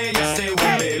tocas ella se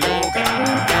vuelve loca.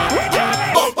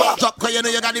 Drop 'cause you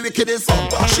know you got the wickedest.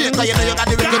 Shake 'cause you know you got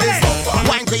the wickedest.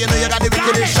 Wine 'cause you know you got the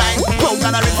wickedest. Shine, round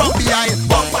and a rip from behind.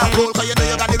 Bump and roll 'cause you know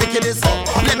you got the wickedest.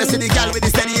 Let me see the girl with the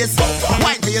steadiest.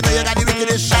 Wine 'cause you know you got the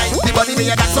wickedest. Shine, the body me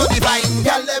you got so divine.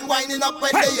 Girl them winding up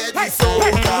when they hear the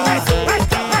soca.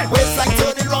 Waist like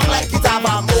turning round like it have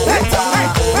a motor.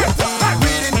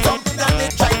 Reading something and they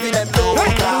driving them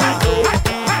loca.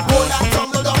 Roll and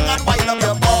tumble down and wind up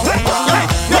your bumper.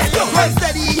 Well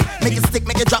steady, make it stick,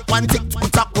 make it drop one tick.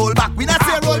 Top roll back, we not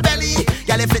say roll belly.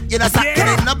 Girl if it in a sack, it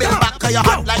in a bill back. 'Cause you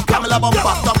hot like Camilla bumper.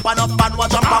 Jump and up and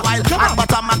watch jump a while. And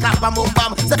bottom a clap and boom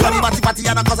bam. Say funny batty party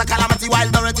and a cause a calamity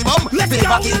wild. Dirty bum,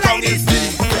 paper king down is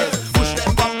deep. Push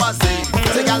them bumpers deep.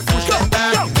 Say girl push them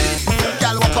back.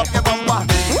 Girl walk up your bumper.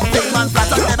 Take man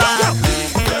flat on the back.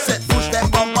 Say push them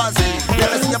bumpers deep. Let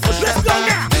me see you push them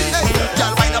back.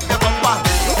 Girl wind up your bumper.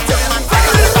 Take man flat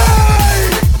on the back.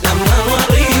 La mano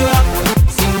arriba,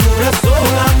 cintura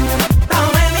sola, da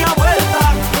media vuelta,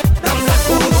 danza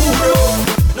duro,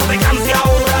 no te canses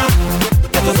ahora,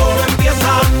 que esto solo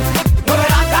empieza, mueve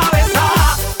la cabeza,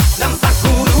 danza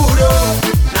duro,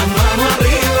 la mano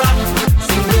arriba,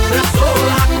 cintura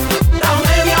sola, da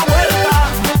media vuelta,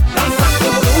 danza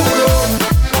duro,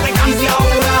 no te canses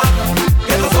ahora,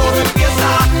 que esto solo empieza,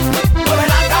 mueve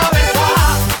la cabeza,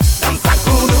 danza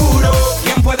duro.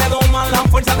 ¿Quién puede domar la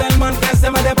fuerza del mar que se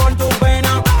mete por tu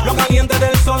pena? Lo caliente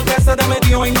del sol que se te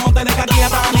metió y no te deja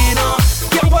quieta, nena.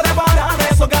 ¿Quién puede parar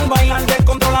eso que al bailar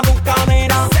descontrola tus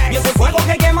caderas? Y ese fuego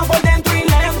que quema por dentro y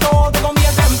lento te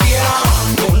convierte en piedra.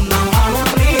 Con la mano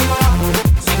arriba,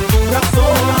 cintura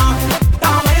sola,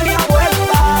 da media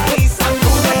vuelta y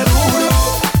sacude duro.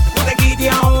 No te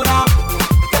quites ahora,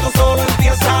 que esto solo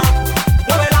empieza.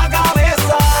 Mueve la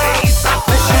cabeza y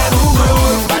sacude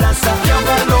duro. Balanza,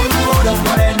 llámalo duro,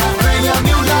 morena, ven a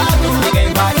mi lado.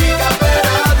 Ninguém vai ficar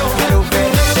parado. Quero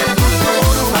ver esse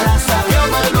futuro. Balanza,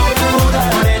 llámalo duro,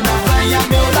 morena, ven a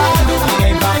meu lado.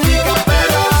 Ninguém vai ficar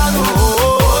parado.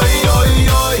 Oi, oi,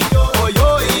 oi, oi,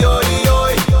 oi, oi,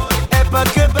 oi. É pra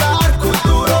quebrar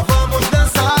cultura, vamos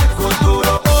dançar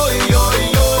cultura. Oi, oi,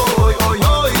 oi, oi,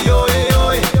 oi, oi,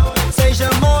 oi. Seja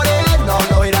morena,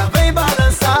 loira, vem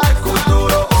balançar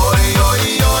cultura. Oi,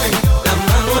 oi, oi. La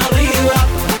mano arriba,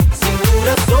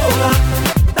 cintura sola,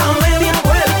 da media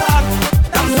vuelta,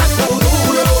 danza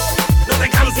duro, no te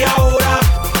canses ahora,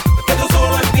 que esto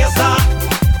solo empieza,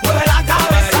 mueve la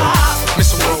cabeza.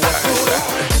 Mr. Worldwide,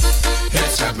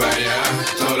 echa para allá,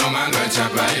 todo lo malo echa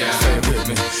para allá.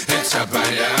 Echa para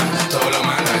allá, todo lo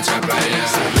malo echa para allá.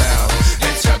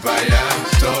 Echa para allá,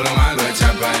 todo lo malo echa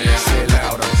para allá.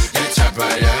 Echa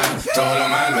para allá, todo lo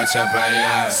malo echa para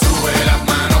allá. Sube las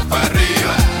manos para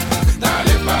arriba,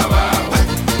 dale para abajo,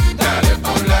 dale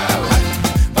pa' un lado,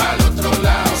 para el otro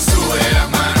lado. Sube las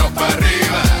manos para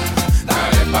arriba,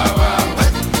 dale para abajo,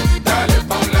 dale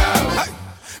pa' un lado,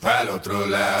 para el otro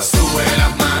lado. Sube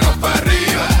las manos para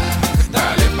arriba,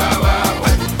 dale para abajo,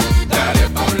 dale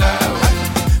pa' un lado,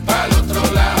 para el otro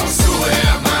lado. Sube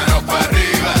las manos para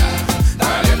arriba,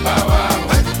 dale para abajo,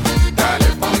 dale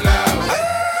pa' un lado,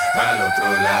 para el otro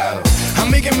lado. A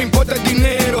mí que me importa el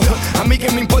dinero, a mí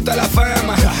que me importa la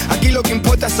fama.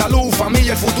 salud,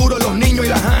 familia, el futuro, los niños y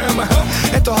las amas.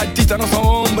 Estos artistas no son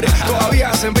hombres, todavía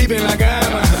hacen pipi en la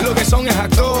cama. Lo que son es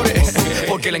actores,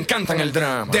 porque le encantan el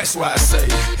drama. That's why I say,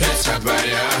 echa para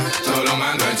allá, todo lo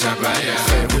malo echa para allá.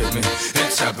 Say it with me.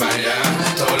 Echa para allá,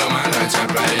 todo lo malo echa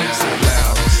para allá. Say it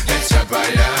loud. Echa para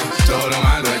allá, todo lo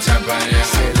malo echa para allá.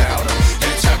 Say it loud.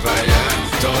 Echa para allá,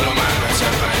 todo lo malo echa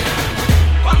para allá.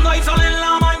 Cuando hay sol en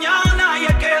la mañana y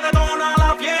el que detona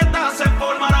la fiesta, se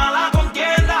formará la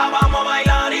contienda, vamos a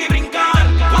bailar y brincar.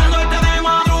 Cuando esté de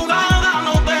madrugada,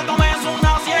 no te tomes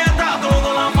una siesta,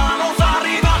 todas las manos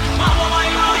arriba, vamos a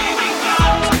bailar y brincar.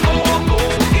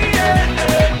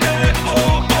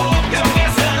 Que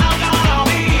empiece la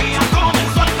algarabía,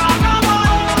 comenzó el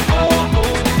carnaval.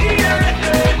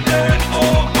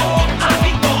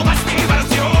 Aquí todo es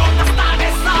diversión hasta que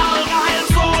salga el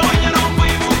sol. Hoy ya no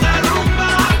fuimos de rumba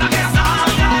hasta que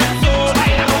salga el sol.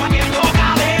 Baila moviendo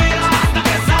cadera hasta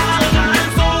que salga el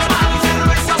sol. Mano y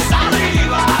cervezas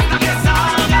arriba hasta que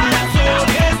salga el sol.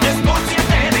 Y este es por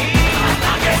 7 días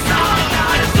hasta que salga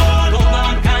el sol. Toda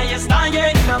la calle está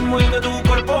llena, mueve tu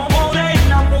cuerpo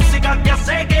morena. Música que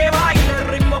hace que baile,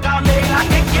 ritmo candela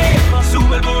que quema.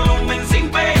 Sube el volumen sin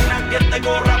pena, que te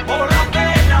corra por la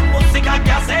pena. Música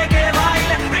que hace que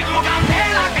baile, ritmo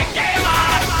candela que quema.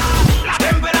 La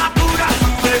temperatura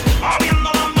sube, moviendo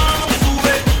las manos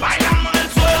sube, bailando en el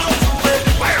suelo sube,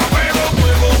 fuego, fuego,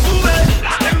 fuego sube.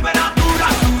 La temperatura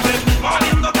sube,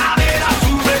 moviendo cadera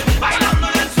sube, bailando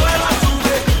en el suelo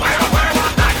sube, fuego, fuego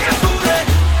hasta que sube.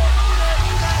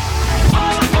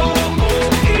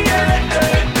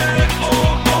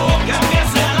 Que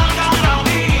empiece la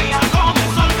algarabía,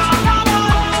 comenzó el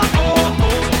carnaval.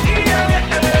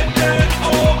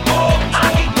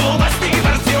 Aquí todo es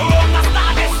diversión hasta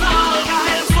que salga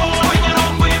el sol. Hoy ya no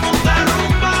fuimos de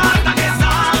rumba hasta que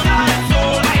salga el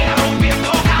sol. Baila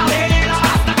rompiendo cadera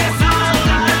hasta que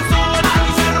salga el sol. Mano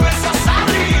y cervezas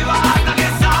arriba hasta que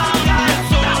salga el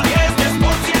sol. Y este es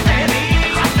por 7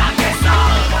 días hasta que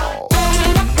salga.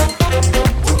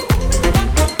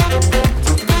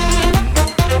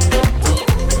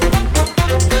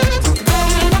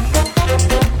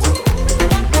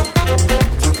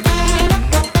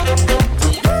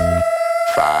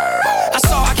 I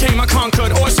saw, I came, I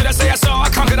conquered, or should I say I saw, I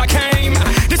conquered, I came.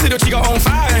 This little chico on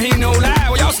fire, he no lie.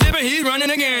 Well, y'all slipping, he running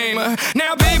the game.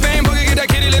 Now big bang boogie, get that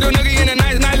kitty little noogie in a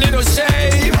nice little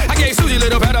shave. I gave Susie a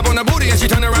little pat up on the booty and she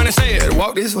turned around and said,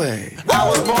 walk this way. I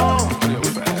was born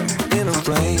in a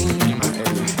flame.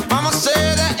 Mama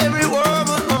said that every word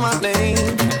was know my name.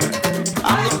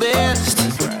 I'm the best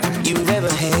you've ever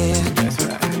had.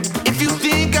 If you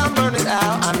think I'm burning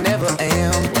out, I never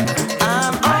am.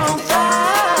 I'm on fire.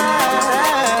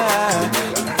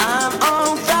 I'm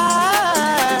on fire.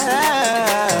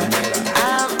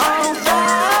 I'm on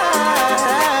fire.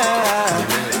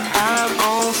 I'm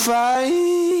on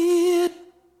fire.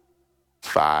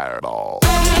 Fireball.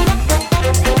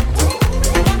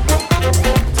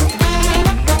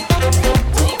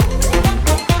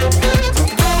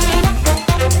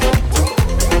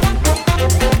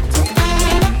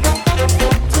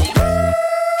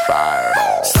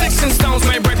 Sticks and stones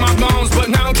may break my bones, but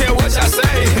I don't care what y'all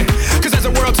say. Cause as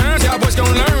the world turns, y'all boys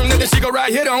gon' learn that the chico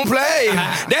right here don't play.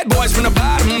 That boy's from the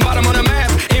bottom on the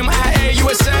map, MIA,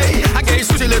 USA. I gave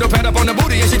Susie a little pat up on the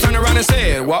booty and she turned around and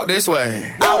said, walk this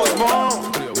way. I was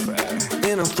born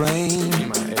in a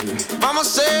flame. Mama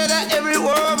said that every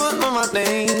word was know my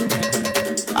name.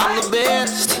 I'm the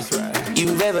best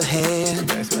you've ever had.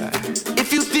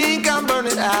 If you think I'm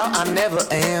burning out, I never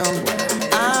am.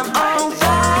 I'm on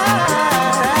fire.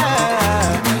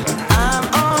 I'm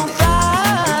on fire.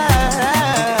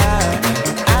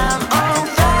 I'm on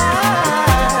fire.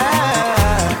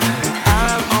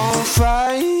 I'm on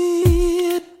fire.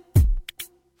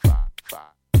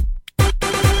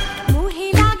 मुहे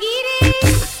लागी रे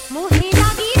मुहे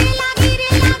लागी रे लागी रे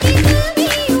लागी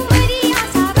तुम्ही उमरिया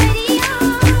सावरिया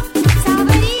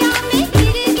सावरिया में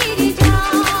गिर गिर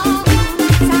जाऊं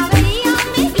सावरिया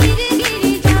में गिर गिर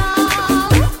जाऊं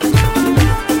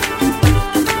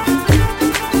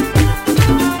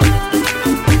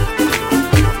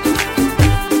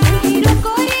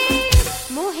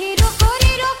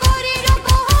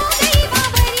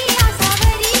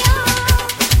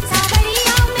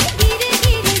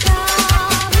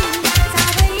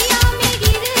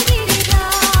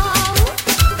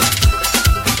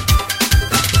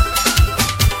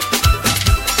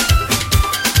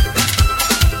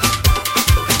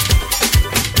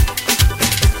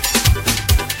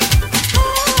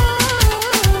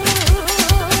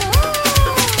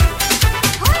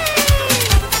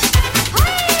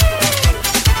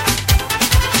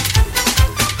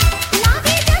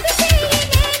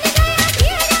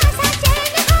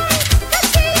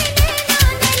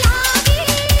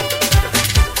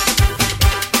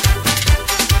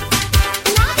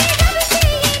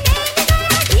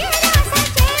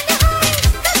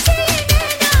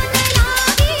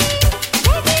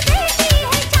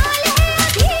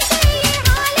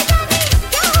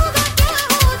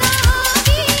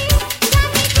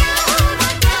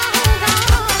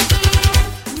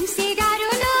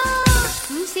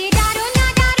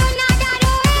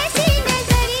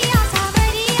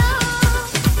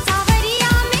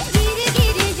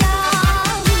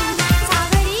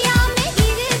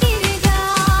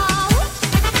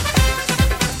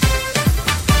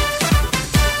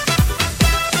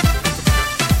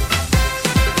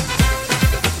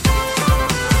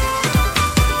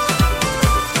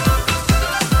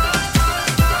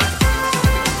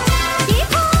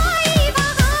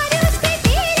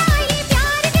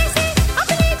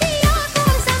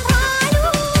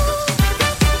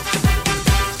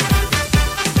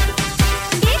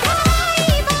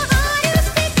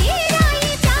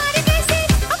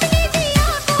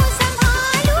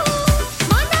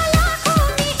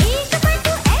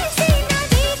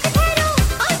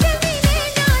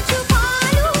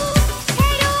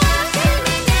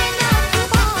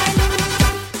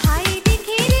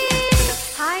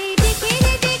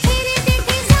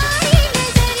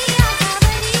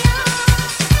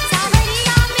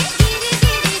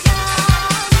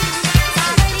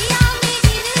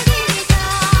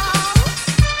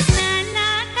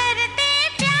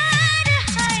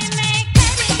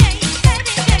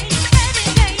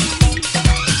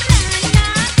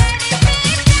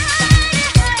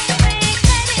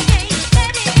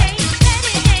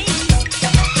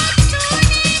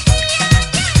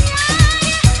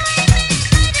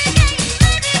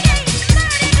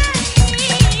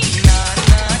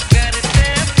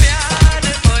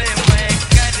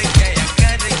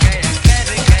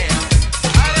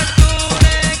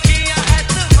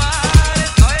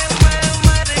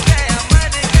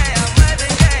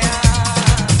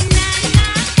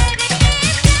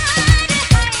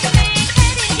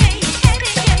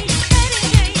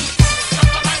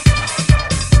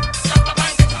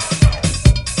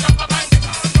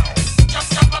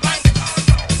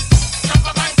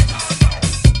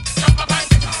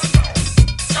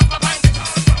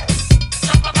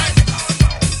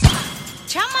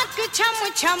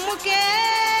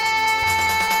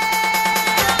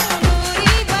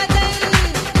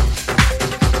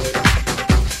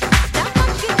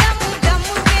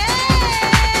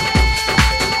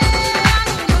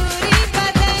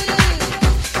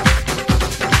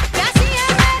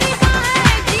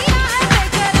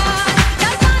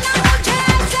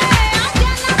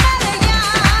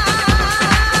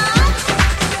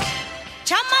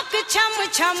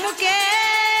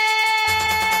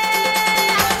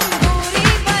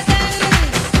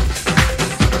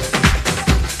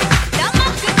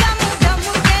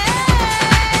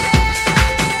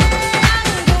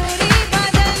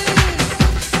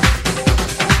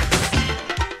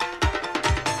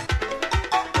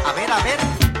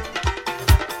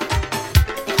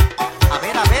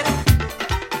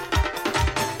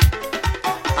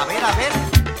mover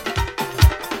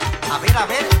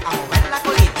la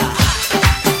colita.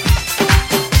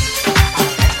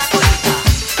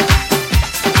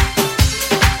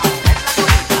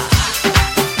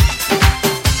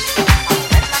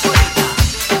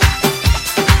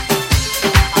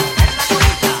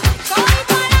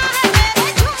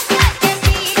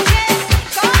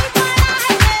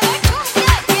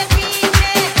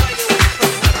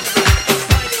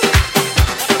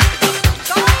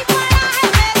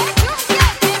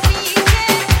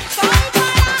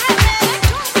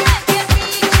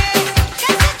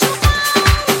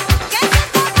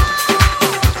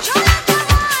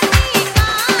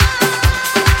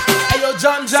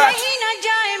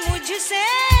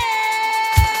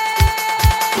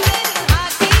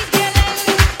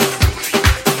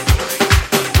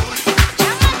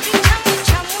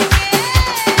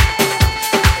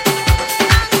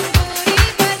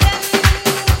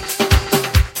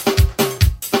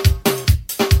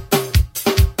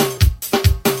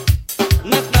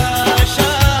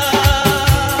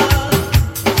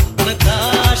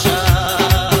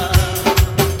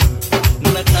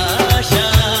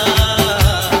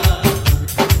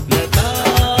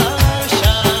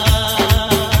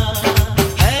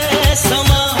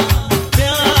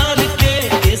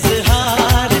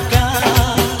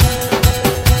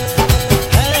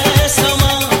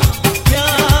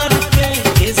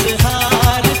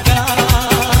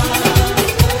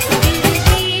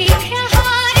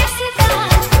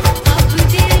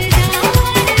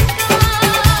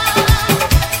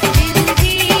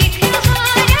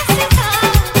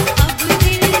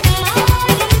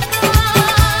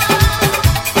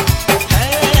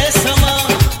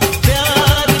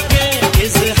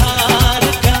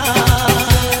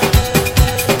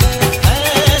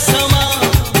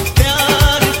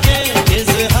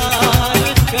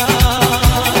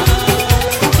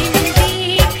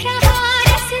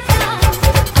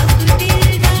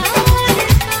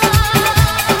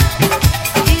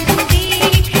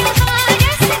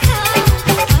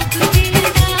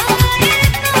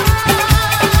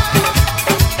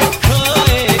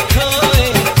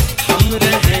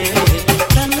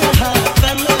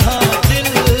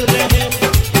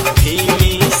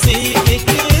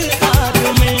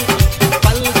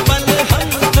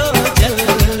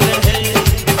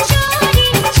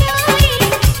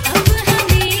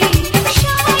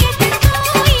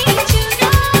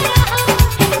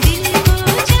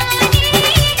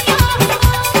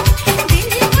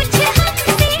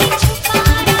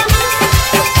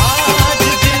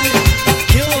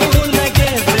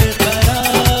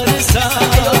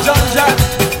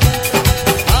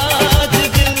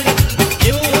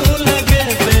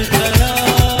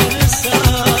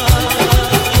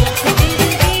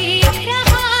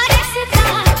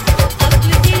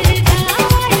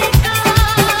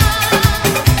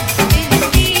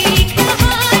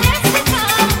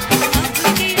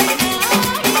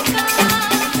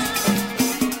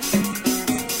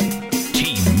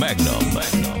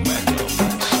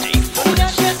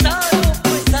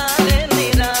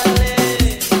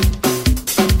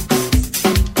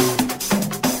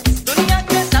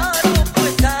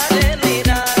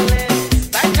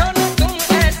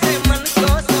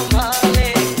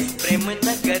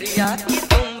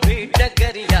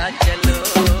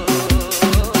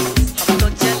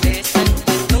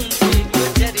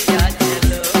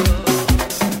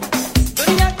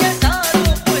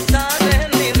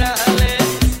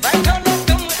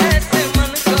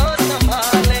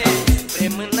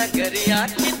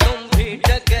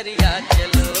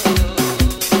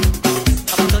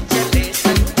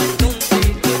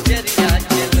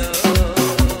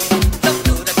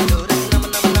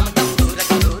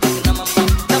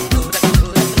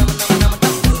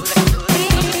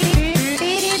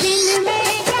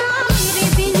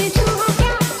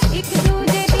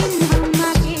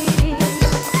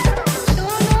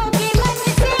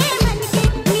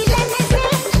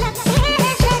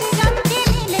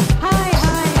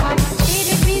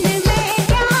 तेरे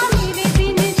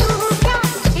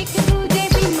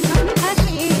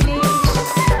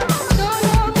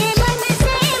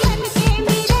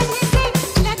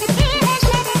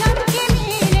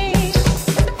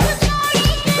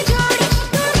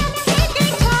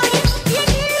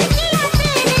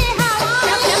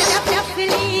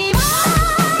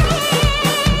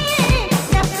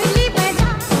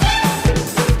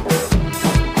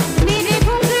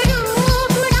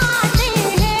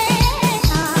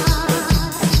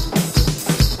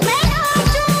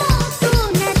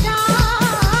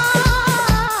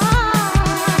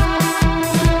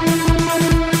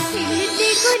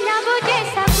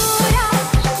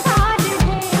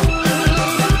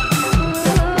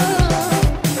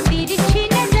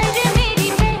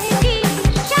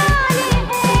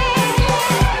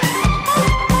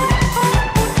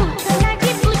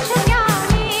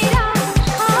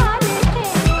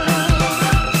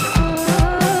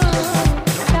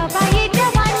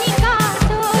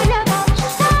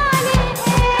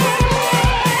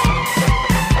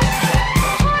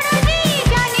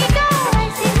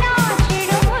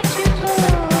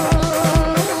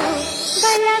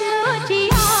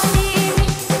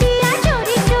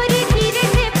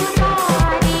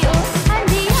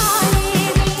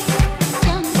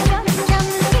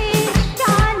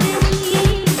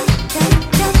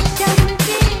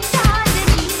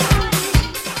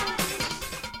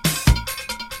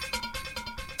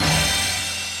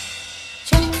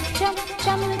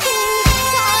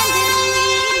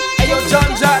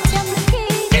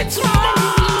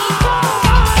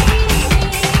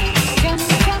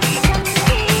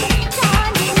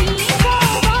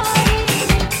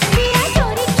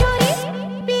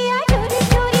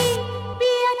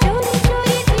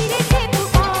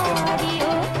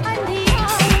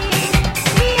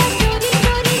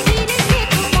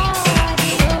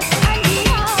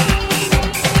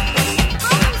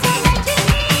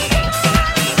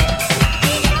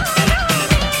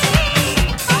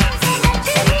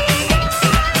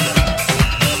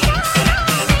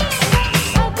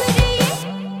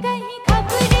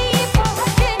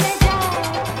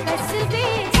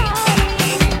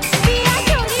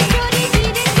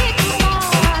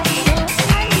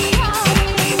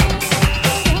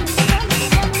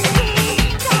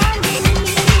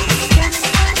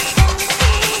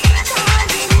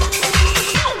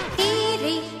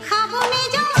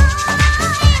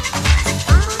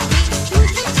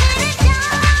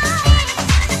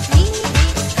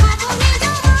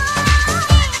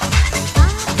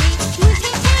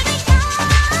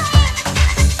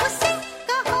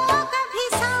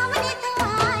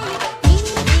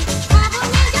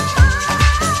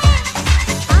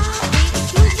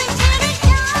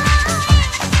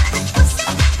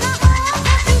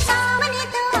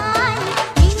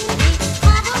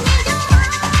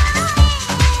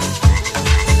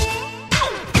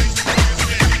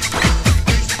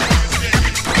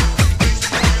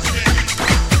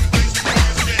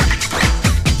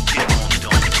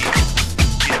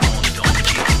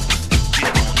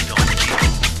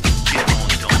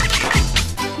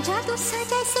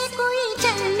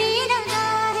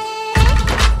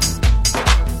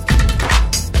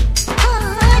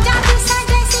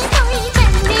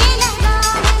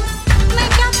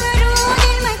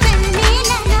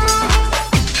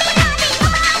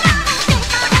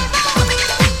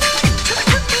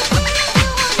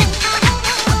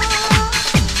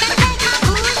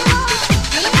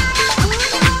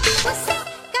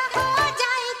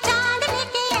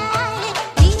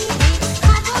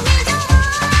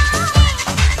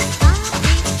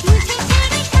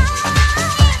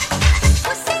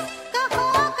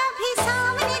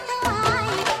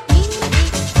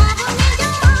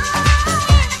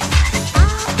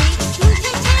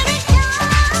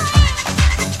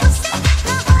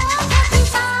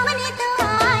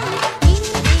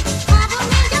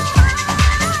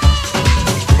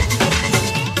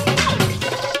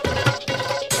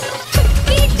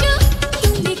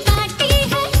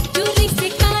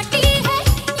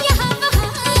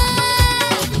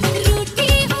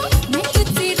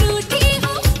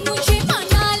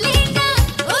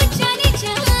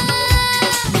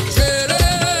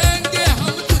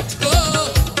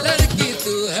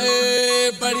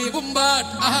Everybody boom bad.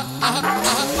 Aha, aha,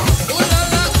 aha. Ooh la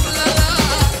la, ooh la la,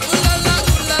 ooh la la,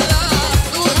 ooh la la.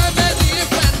 You have any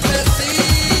fantasy?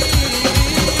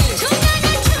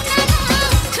 Chunana, chunana,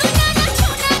 chunana,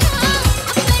 chunana.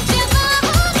 अपने जवा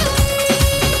हो गई.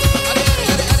 अरे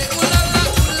अरे अरे ooh la la,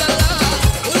 ooh la la,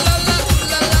 ooh la la, ooh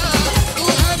la la. You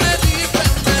have any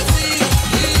fantasy?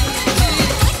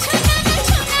 Chunana,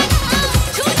 chunana,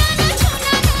 chunana,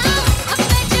 chunana.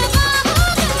 अपने जवा हो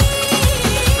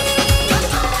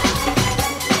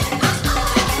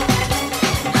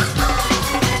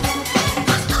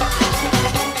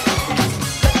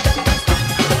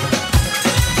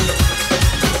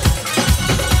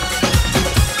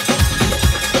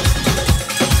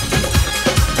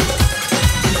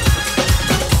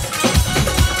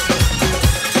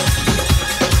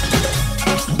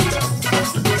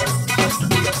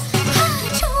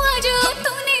छुआ जो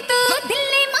तूने तो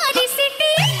दिल्ली मारी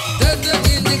सिटी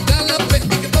जिंदगी निकाला पे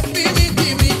एक पप्पी मीठी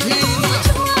मीठी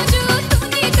छुआ जो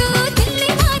तूने तो दिल्ली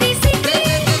मारी सिटी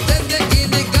जिंदगी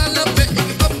निकाला पे एक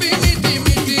पप्पी मीठी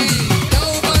मीठी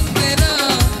यौवन तेरा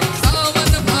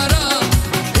सावन भरा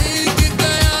भीग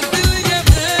गया दिल ये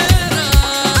मेरा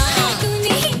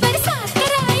तूने ही बरसात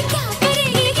कराई क्या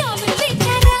करेगी यौवन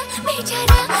बेचारा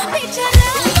बेचारा बेचारा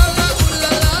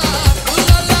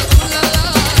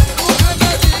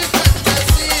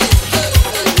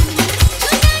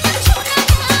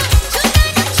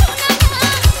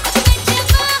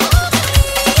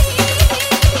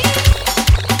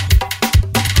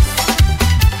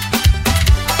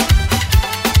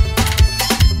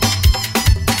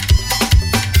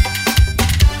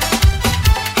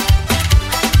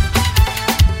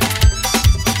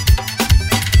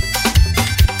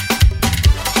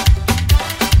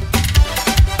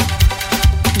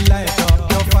Light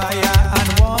up your fire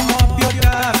and warm up your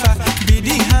dasa.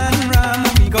 Bidi hand ram,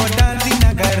 we go dancing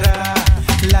nagara.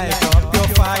 Light up your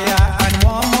fire and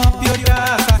warm up your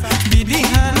dasa. Bidi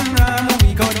hand ram,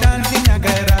 we go dancing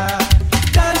nagara.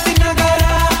 Dancing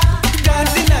nagara,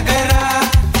 dancing nagara,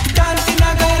 dancing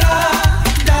nagara,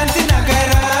 dancing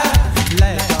nagara.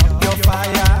 Light up your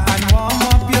fire and warm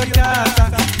up your dasa.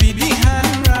 Bidi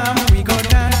hand ram, we go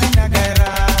dancing nagara.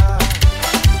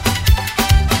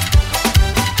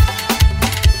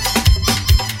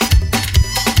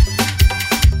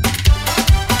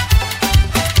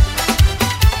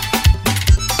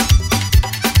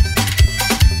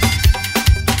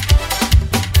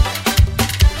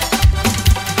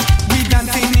 We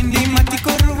dancing in the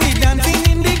matikur, we dancing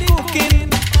in the cooking.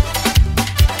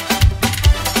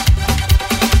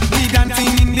 We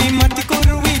dancing in the matikur,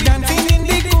 we dancing in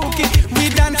the cooking. We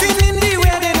dancing in the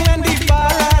wedding when the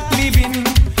barat living.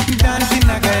 Dancing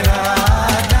nagara,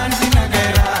 dancing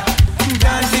nagara,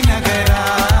 dancing nagara,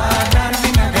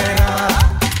 dancing nagara.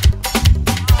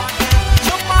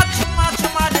 Chuma chuma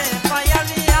chuma de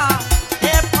payalia,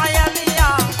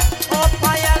 oh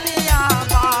payalia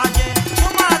baje.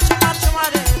 Chuma chuma chuma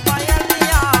de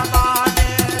payalia baje.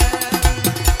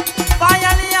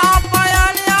 Payalia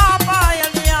payalia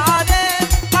payalia de,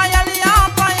 payalia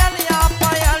payalia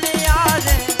payalia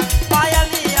de,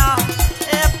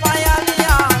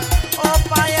 payalia, oh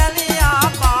payalia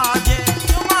baje.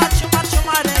 Chuma chuma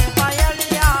chuma de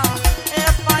payalia,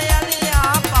 payalia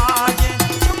baje.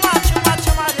 Chuma chuma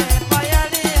chuma de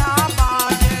payalia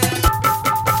baje.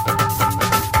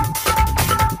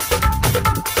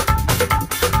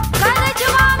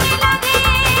 करजवा में लगे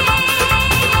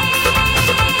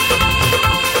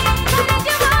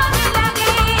करजवा में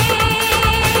लगे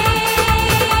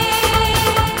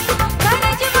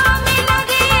करजवा में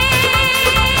लगे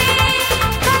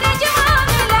करजवा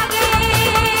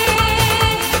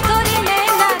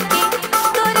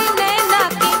में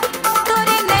लगे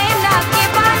तोरी नैना के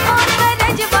बाल और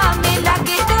करजवा में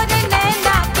लगे तोरी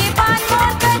नैना के बाल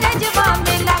और करजवा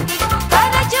में लगे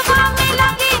करजवा में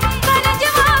लगे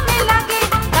करजवा में लगे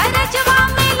करजवा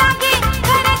में लगे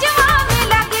करजवा में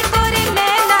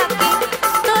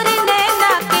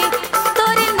लगे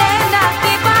तोरी नैना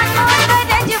के बाल और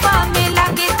करजवा में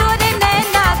लगे तोरी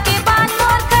नैना के बाल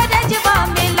और करजवा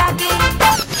में लगे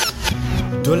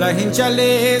दुल्हन चले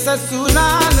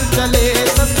ससुराल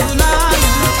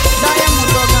दाया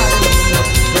मुझको गाली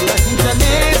दुल्हन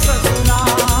चले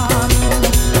ससुराल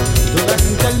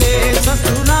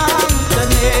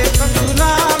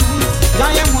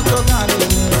दाया मुझको गाली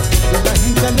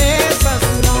दुल्हन चले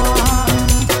ससुराल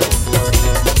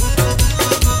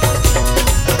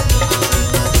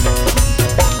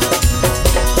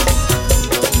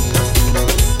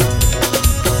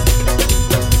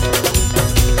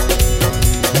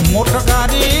मोटर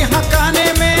गाड़ी हकाने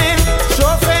में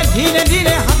शोफे धीरे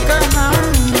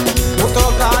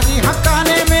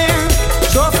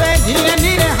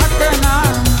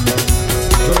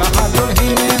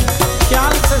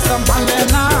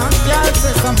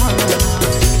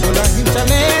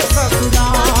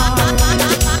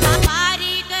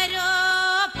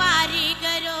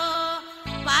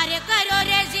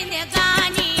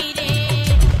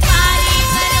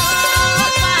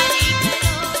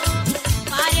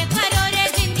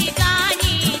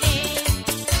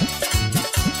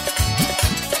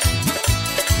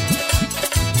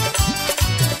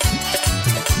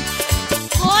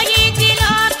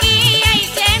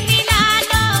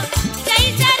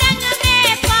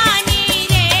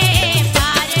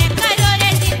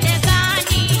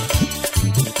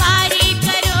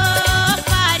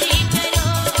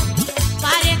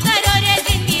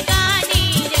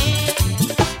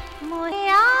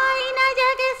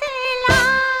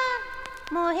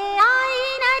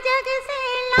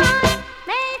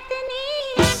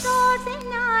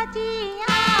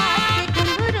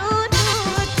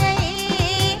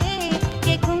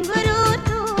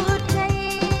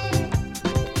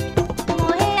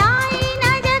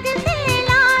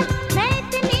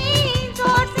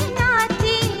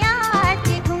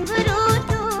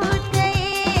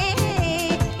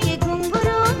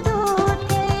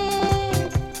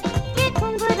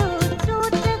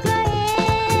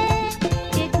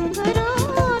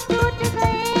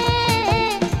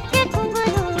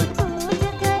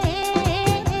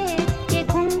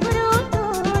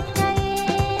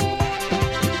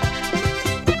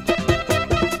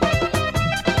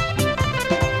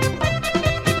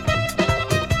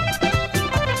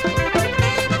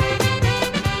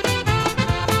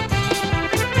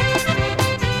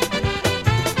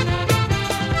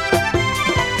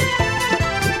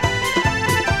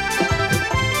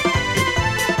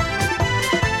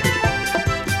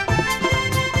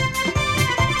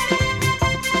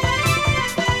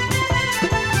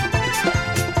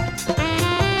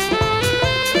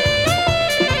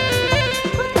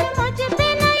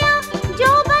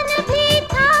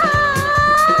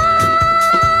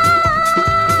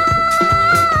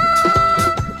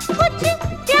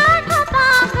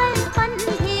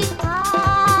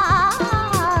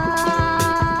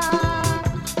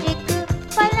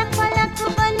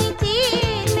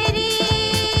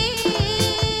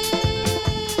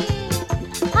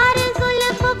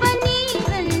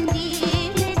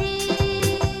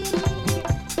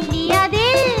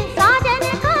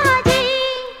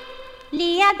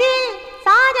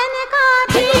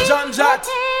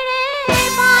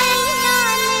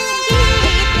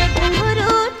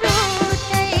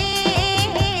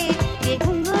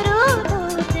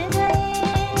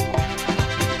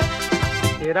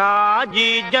तेरा जी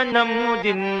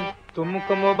जन्मदिन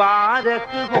तुमको मुबारक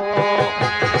हो।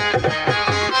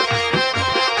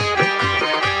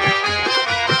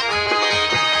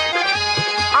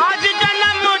 आज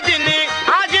जन्मदिन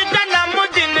आज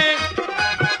जन्मदिन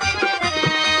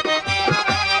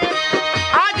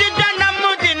आज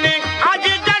जन्मदिन आज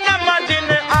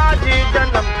जन्मदिन आज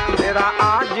जन्म तेरा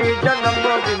आज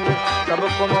जन्मदिन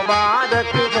सबको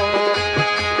मुबारक हो।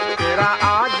 तेरा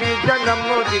आज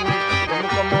जन्मदिन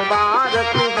तुमको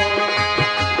मुबारक हो।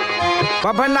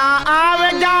 बभना आवे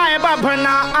जाए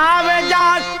बभना आवे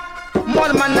जाए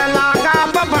मोर मन लागा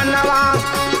बभनवा।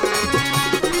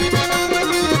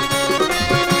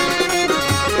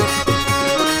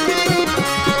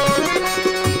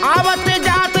 आवत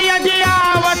जात यजी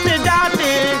आवत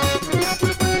जाते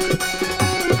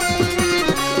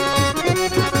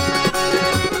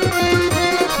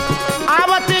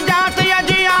आवत जात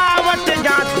यजी आवत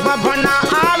जात बभना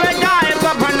आवे जाए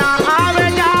बभना आवे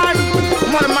जाए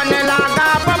मोर मन लागा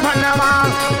बभनवा।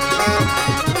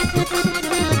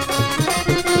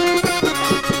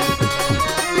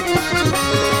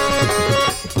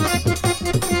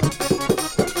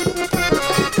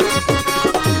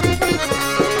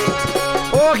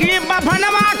 ओही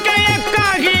बभनवा के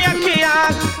काही अखिया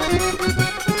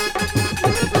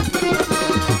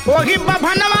ओही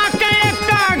बभनवा के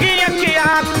काही अखिया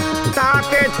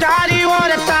ताके चारी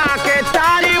ओर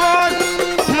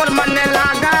मोर मन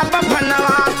लागा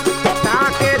बभनवा।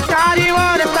 ताके चारी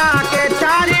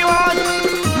ओर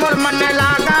मोर मन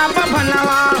लागा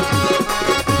बभनवा।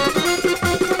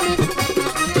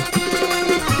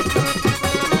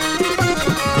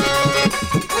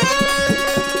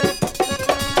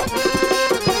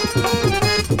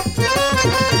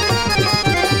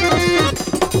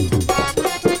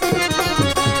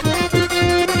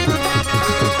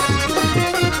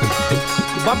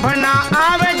 बभना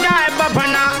आवे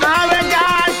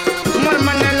जाए मोर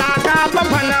मन लागा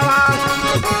बभनवा।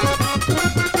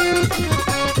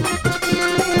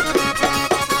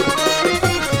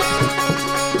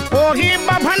 ओही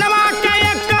बभनवा के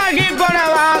काही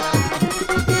गोड़वा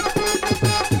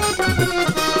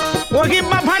ओही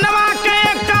बभनवा के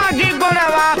काही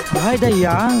गोड़वा। भाई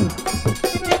दैया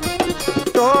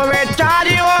टोवे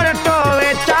चारी ओर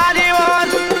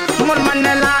मोर मन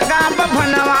लागा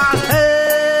बभनवा।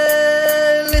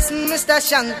 Mr.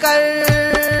 Shankar,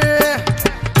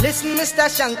 listen, Mr.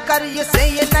 Shankar, you say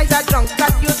your nights are drunk,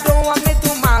 that you don't want me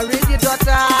to marry your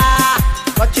daughter.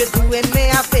 But you're doing me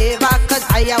a favor, cause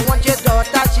I want your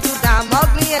daughter, she too damn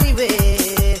ugly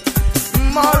anyway.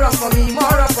 More for me,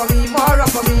 more for me, more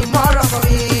for me, more for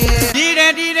me. धीरे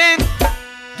धीरे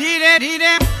धीरे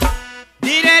धीरे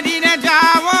धीरे धीरे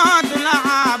जाओ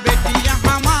दुल्हा बेटिया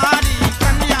हमारी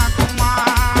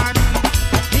कन्याकुमारी।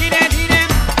 धीरे धीरे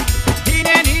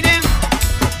धीरे धीरे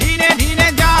धीरे धीरे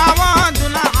जाओ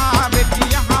दुल्हा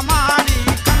बेटिया हमारी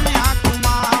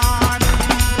कन्याकुमारी।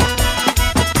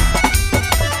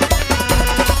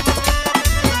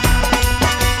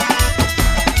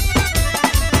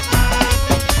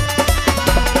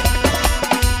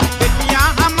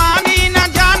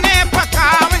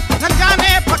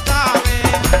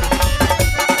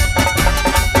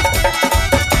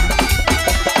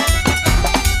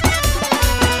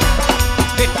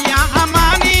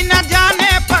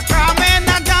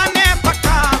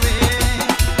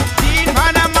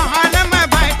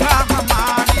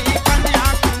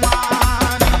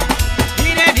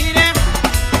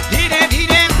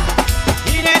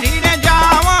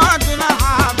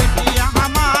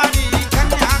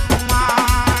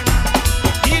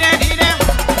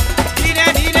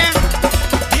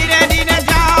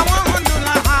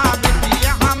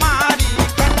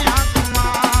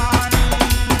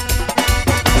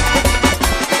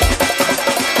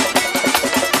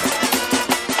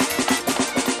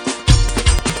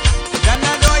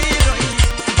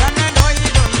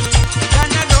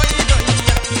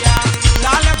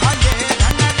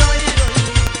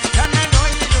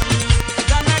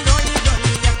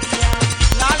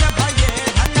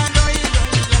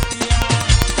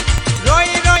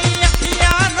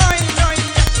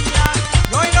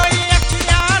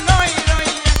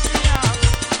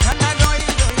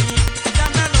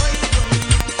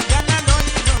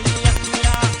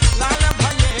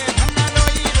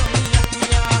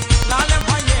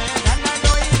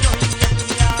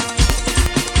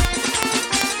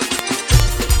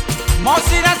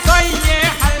 मौसी रसोइये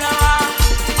हलवा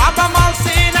अब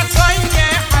मौसी रसोइये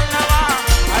हलवा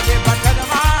अरे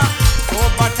बटरवा ओ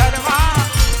बटरवा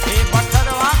ए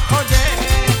बटरवा खोजे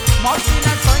मौसी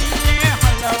रसोइये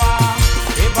हलवा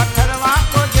ए बटरवा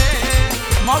खोजे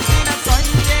मौसी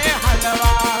रसोइये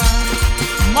हलवा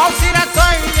मौसी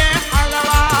रसोइये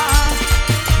हलवा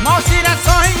मौसी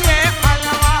रसोइये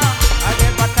हलवा अरे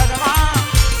बटरवा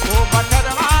ओ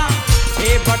बटरवा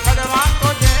ए बटरवा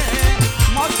खोजे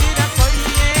मौसी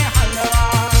रसोइये हलवा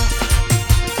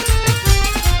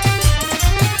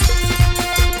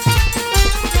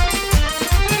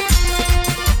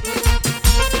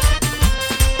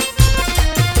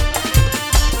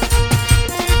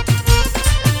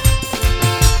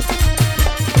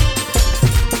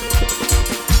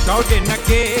चौदिन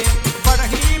के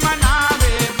बरही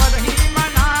मनावे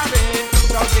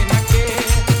चौदिन के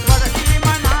बरही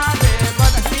मनावे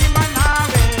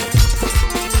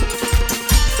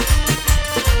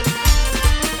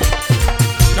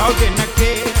चौदिन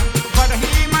के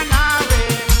बरही मनावे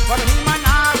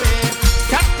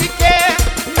छठ के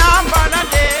नाम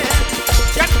बदले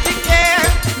छठ के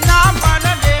नाम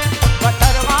बदले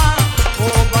बटरवा ओ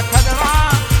बटरवा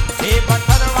हे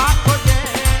बटरवा खोजे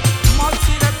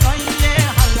मौसी रसोइये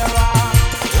हलवा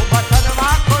ओ बटरवा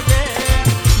खोजे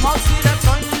मौसी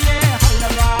रसोइये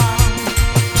हलवा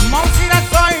मौसी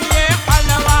रसोइये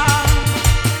हलवा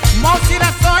मौसी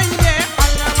रसोइये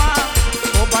हलवा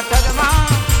ओ बटरवा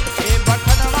हे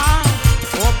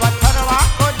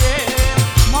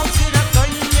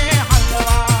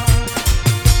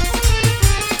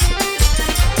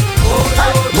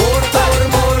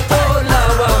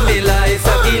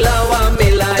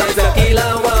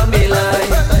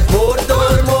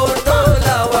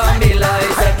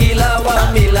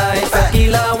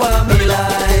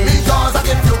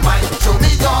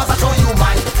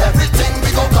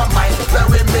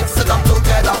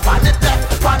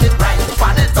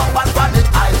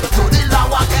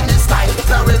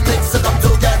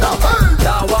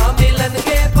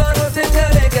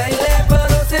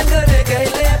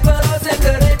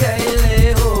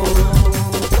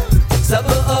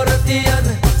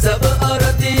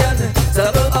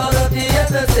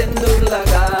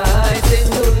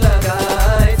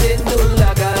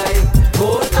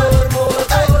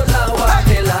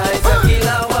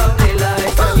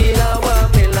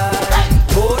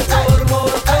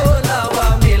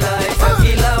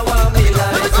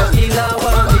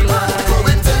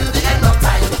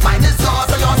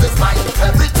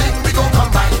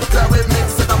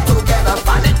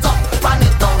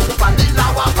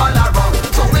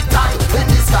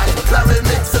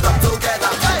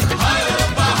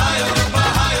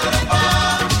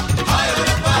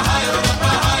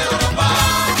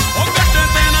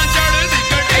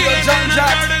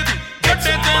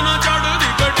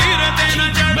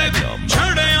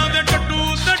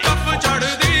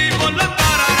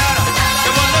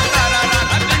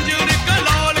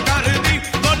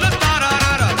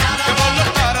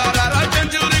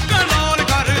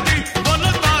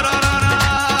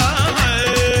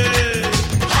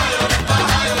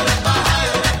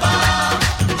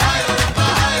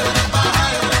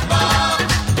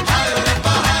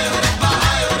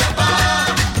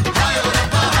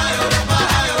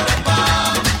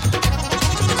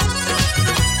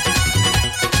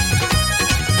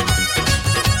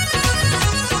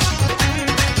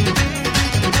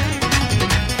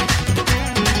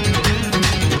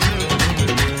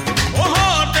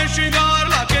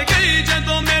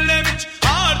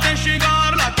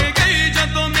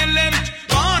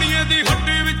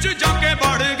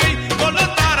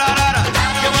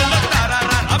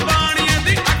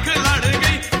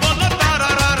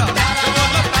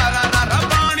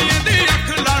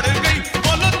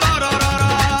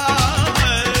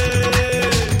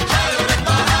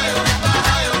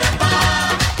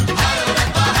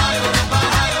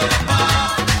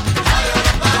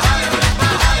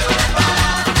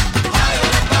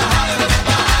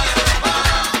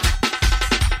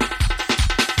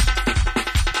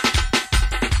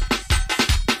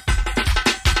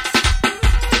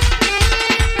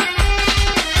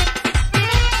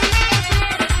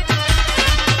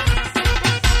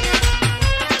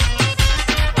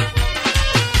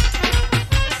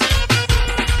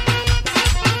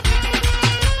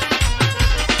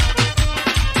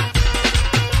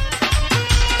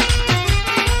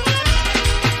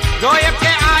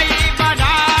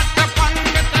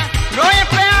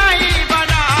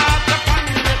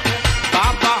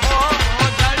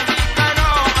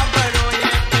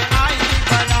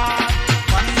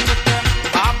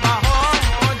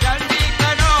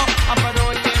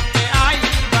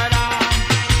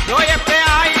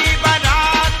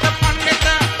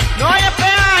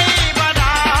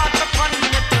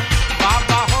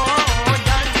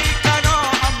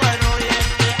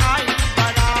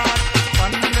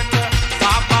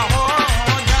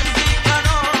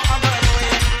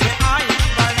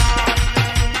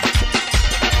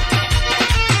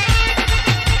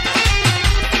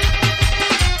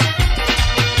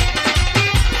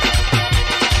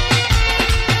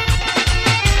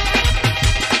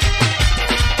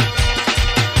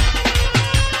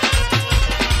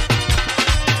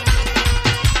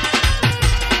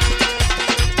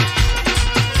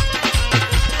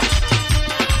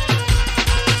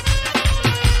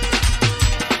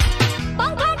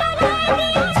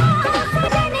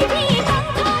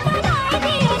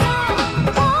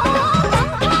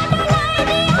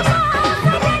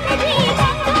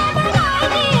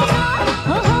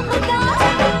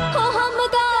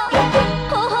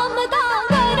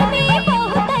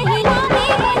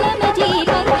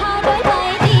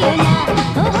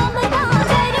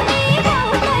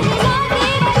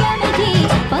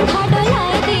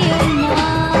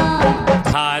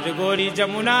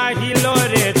जमुना हिलो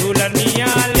रे दुल्हनिया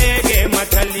ले गे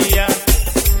मछलिया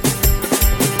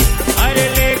अरे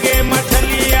ले गे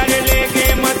मछलिया अरे ले गे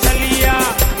मछलिया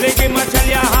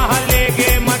हाँ हाँ ले गे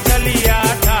मछलिया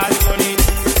थार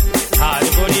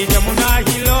गोरी जमुना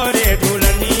हिलो रे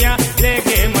दुल्हनिया ले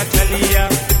गे मछलिया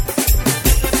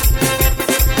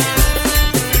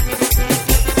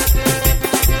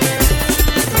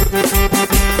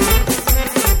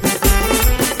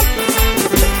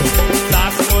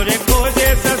सास मोरे खोजे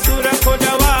ससुर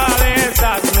खोजवावे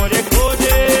सास मोरे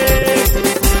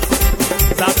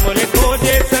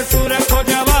खोजे ससुर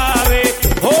खोजवावे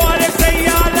हो अरे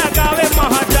सैया लगावे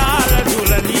महाजाल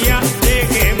दुल्हनिया ले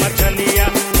गे मछलिया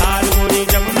थार गोरी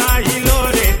जमुना हिलो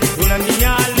रे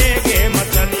दुल्हनिया ले गे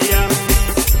मछलिया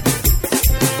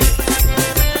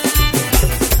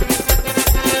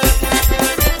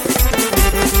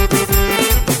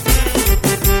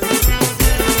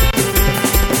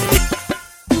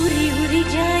उरी उरी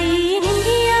जाई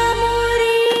निंदिया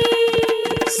मोरी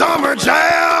Summer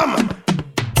Jam!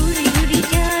 उरी उरी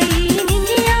जाई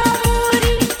निंदिया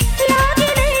मोरी लागे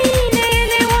नहीं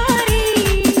नैने वारी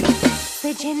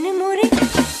सजन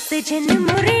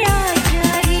मोरे आ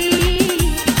जारी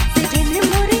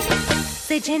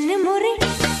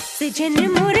सजन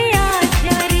मोरे आ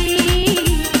जारी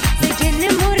सजन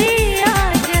मोरे आ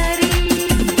जारी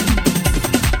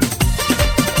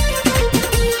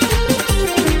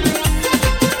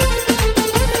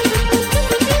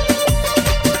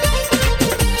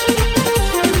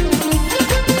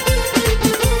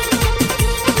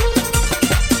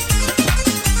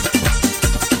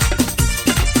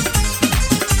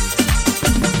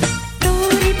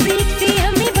तोरी प्रीति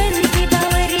हमें बन के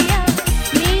बावरिया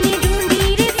मैंने ढूंढी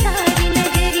रे सारी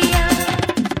नजरिया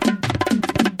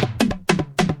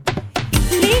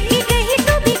लेके कहीं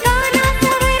तो बिकाना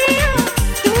सवरिया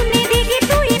तूने देखी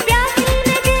तू ही प्यासी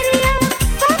नजरिया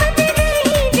पावत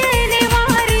नहीं जने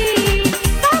वारी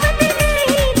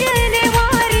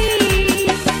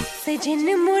सजन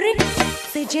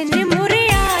मोरे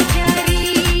आ जारी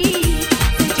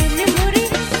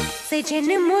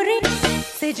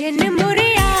सजन मोरे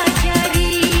आ जारी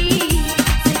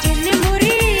सजन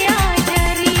मोरे आ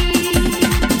जारी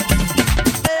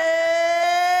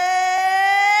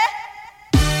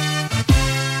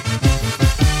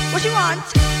What you want?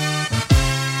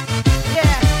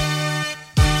 Yeah.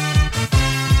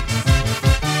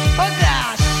 Oh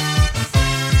gosh.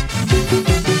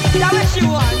 Now what you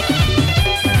want?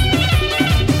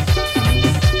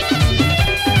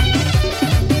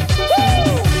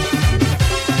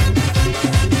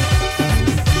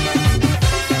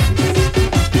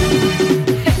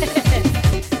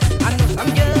 I know some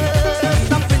girls,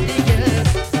 some pretty girls.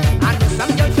 I know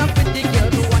some girls, some pretty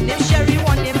girls. One named Sherry,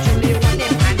 one named Julie, one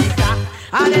named Annika.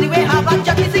 And anyway, have a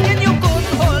jockey singing you could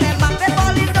hold them up. They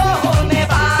falling, don't hold me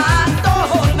back, don't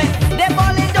hold me. They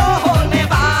falling, don't hold me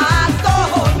back, don't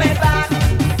hold me back.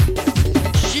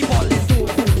 She falling, don't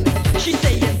hold me. She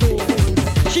saying, don't hold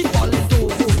me. She falling,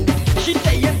 don't hold me. She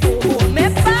saying, don't hold me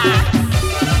back.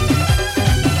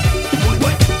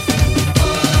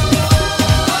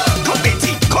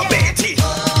 Come Betty!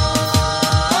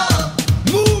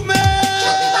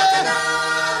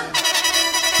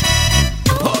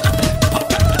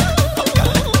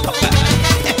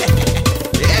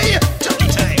 Hey, Johnny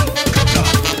time!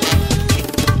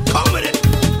 Come with it!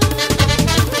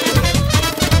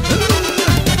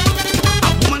 A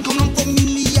woman come from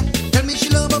India, tell me she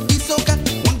love a piece of cat,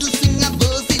 want to sing a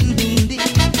verse in Hindi.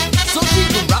 So she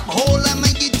go rap whole of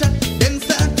my guitar, then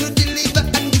start to deliver,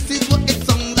 and this is what it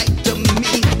sound like to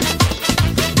me.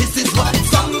 This is what it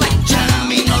sound like,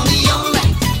 jamming on the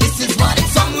online. This is what it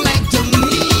sound like to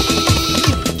me.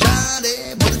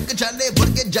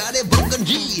 Jade, burke,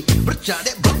 ji.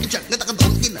 Jade, burke, chakne tak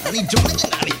dhol ki nani, jone ki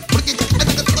nani. Burke, chakne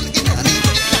tak dhol ki nani.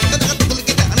 Chakne tak dhol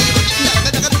ki nani. Chakne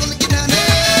tak dhol ki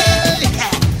nani.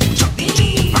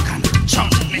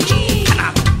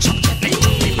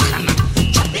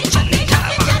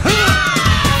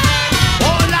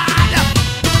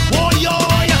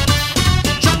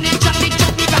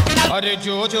 अरे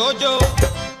जो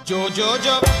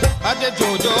अरे जो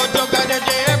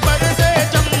गरजे पर से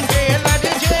चमके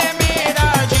लरजे मेरा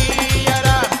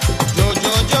जियरा जो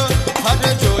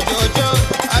अरे जो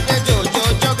अरे जो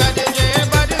गरजे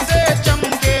पर से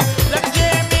चमके लरजे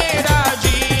मेरा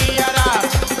जियरा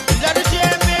लरजे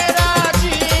मेरा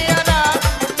जियरा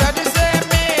लरजे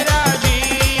मेरा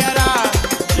जियरा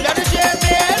लरजे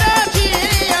मेरा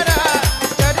जियरा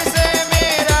लरजे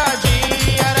मेरा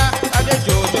जियरा अरे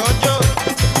जो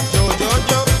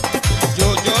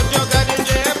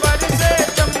गरजे पर से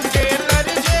चमके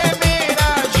लरजे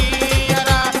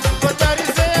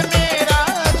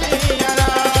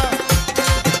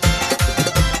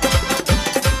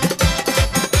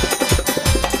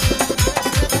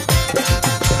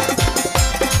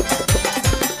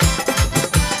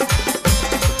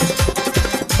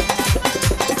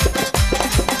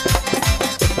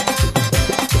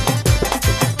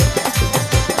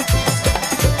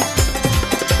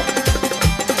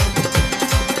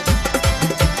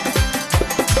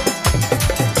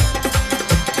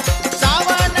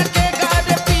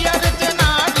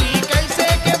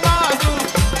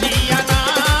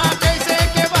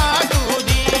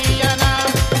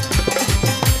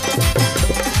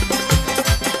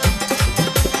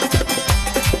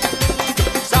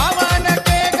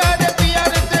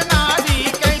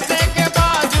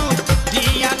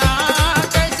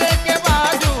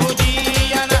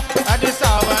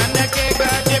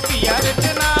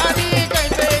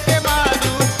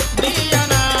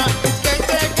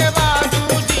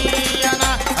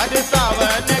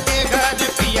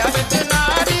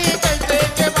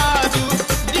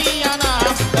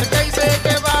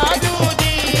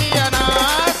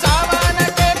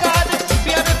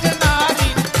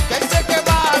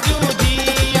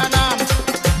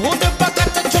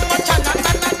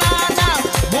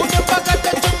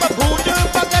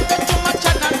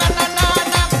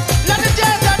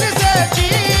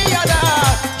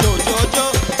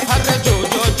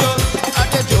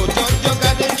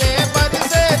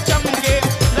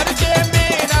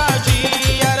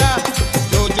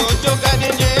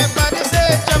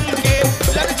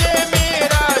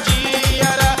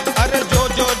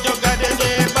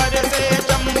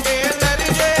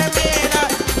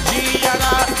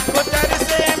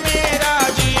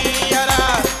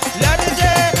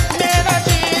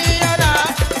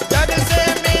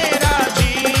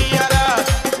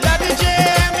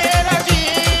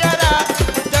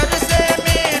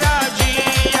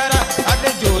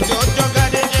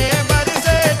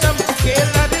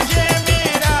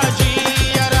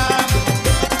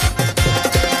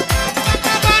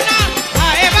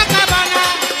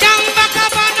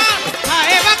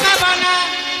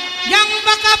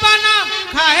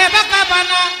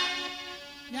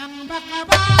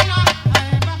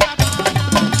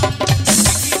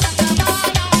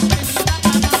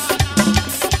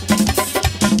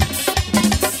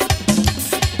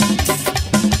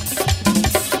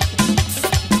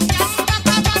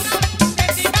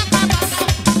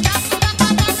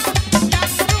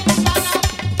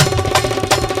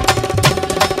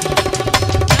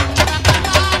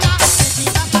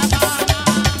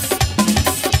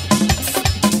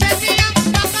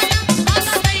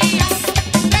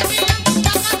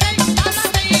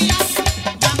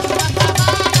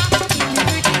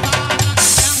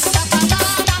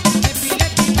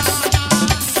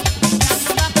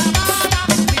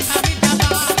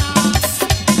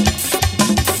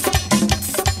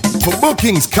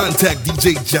bookings, contact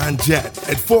DJ John Jat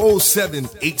at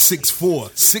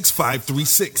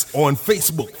 407-864-6536 or on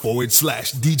Facebook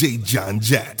 /DJ John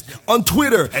Jat. On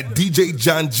Twitter at DJ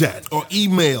John Jat or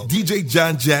email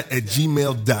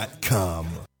djjohnjat@gmail.com.